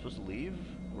go? Am I supposed to leave?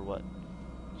 Or what?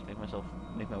 Just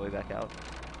make my way back out?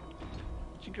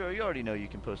 Shinkuro, you already know you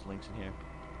can post links in here.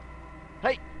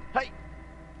 Hey! Hey!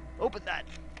 Open that!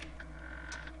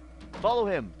 Follow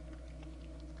him!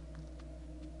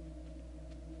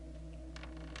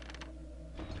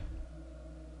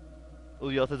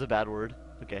 Ulyath is a bad word.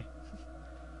 Okay.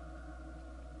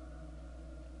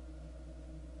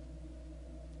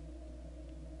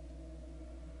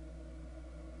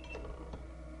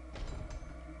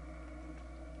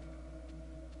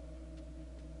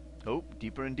 Oh,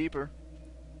 deeper and deeper.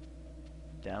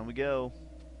 Down we go.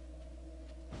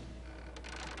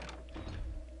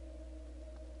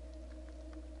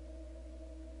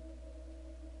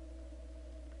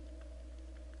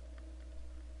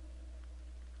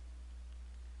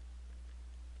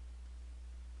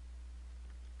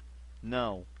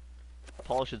 No.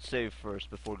 Paul should save first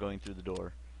before going through the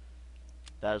door.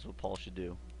 That is what Paul should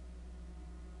do.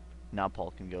 Now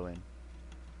Paul can go in.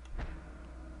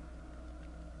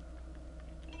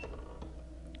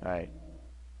 Alright.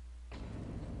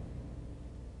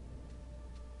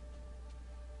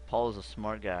 Paul is a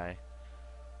smart guy.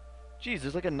 Jeez,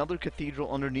 there's like another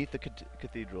cathedral underneath the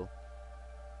cathedral.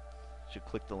 Should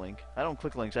click the link. I don't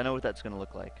click links. I know what that's gonna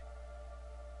look like.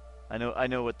 I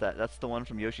know what that's the one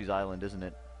from Yoshi's Island, isn't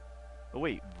it? Oh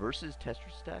wait, versus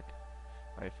Tetris Attack?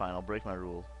 Alright, fine, I'll break my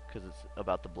rule, because it's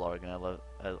about the blog, and I love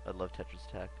Tetris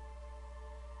Attack.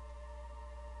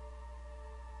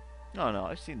 No,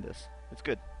 I've seen this. It's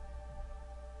good.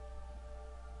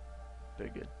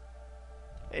 Very good.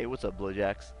 Hey, what's up,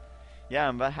 Blowjacks? Yeah,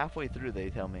 I'm about halfway through, they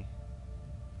tell me.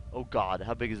 Oh god,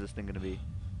 how big is this thing gonna be?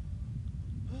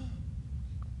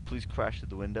 Please crash through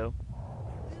the window.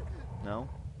 No?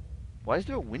 Why is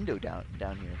there a window down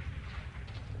here?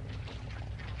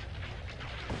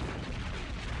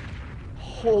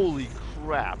 Holy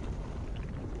crap.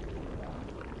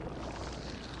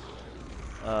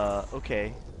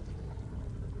 Okay.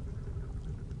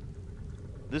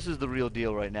 This is the real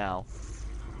deal right now.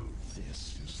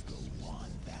 This is the one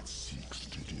that seeks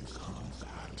to do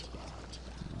combat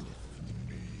with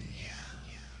me.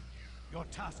 Your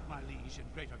task, my liege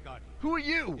and greater guardian, Who are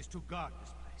you? is to guard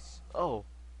this place. Oh.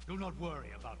 Do not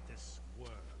worry about this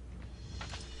world.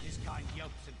 His kind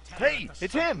yelps and terror Hey, at the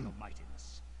it's sight him! of your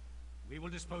mightiness. We will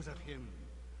dispose of him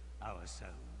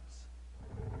ourselves.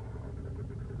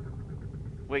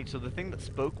 Wait, so the thing that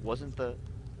spoke wasn't the...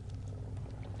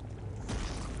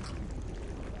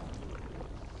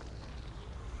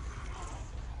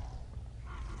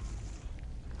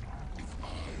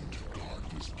 I'm to guard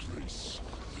this place,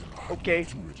 then I Okay.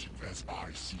 will do it as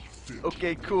I see fit.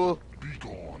 Okay, cool. Be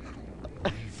gone.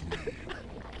 Leave me.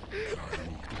 And I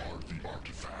will guard the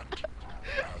artifact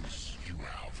as you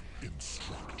have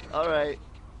instructed. Alright.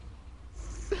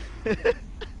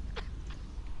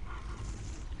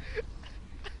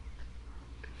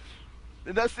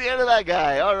 And that's the end of that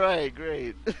guy. Alright,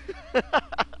 great.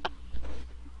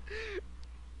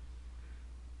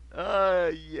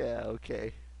 Yeah,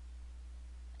 okay.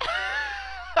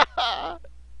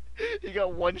 He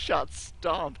got one shot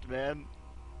stomped, man.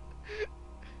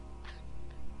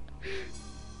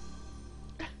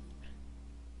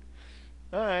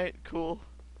 Alright, cool.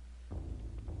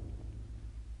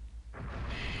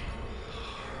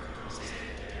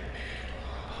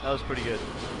 That was pretty good.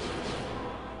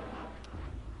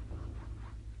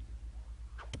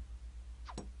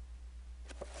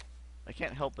 I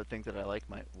can't help but think that I like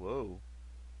my... Whoa.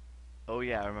 Oh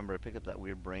yeah, I remember I picked up that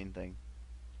weird brain thing.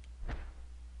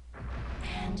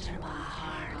 Enter my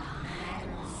heart,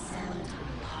 Magnum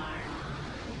Seldom Part.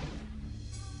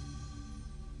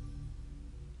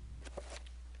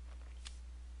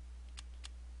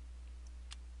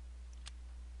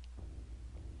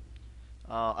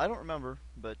 I don't remember,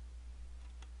 but...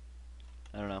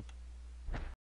 I don't know.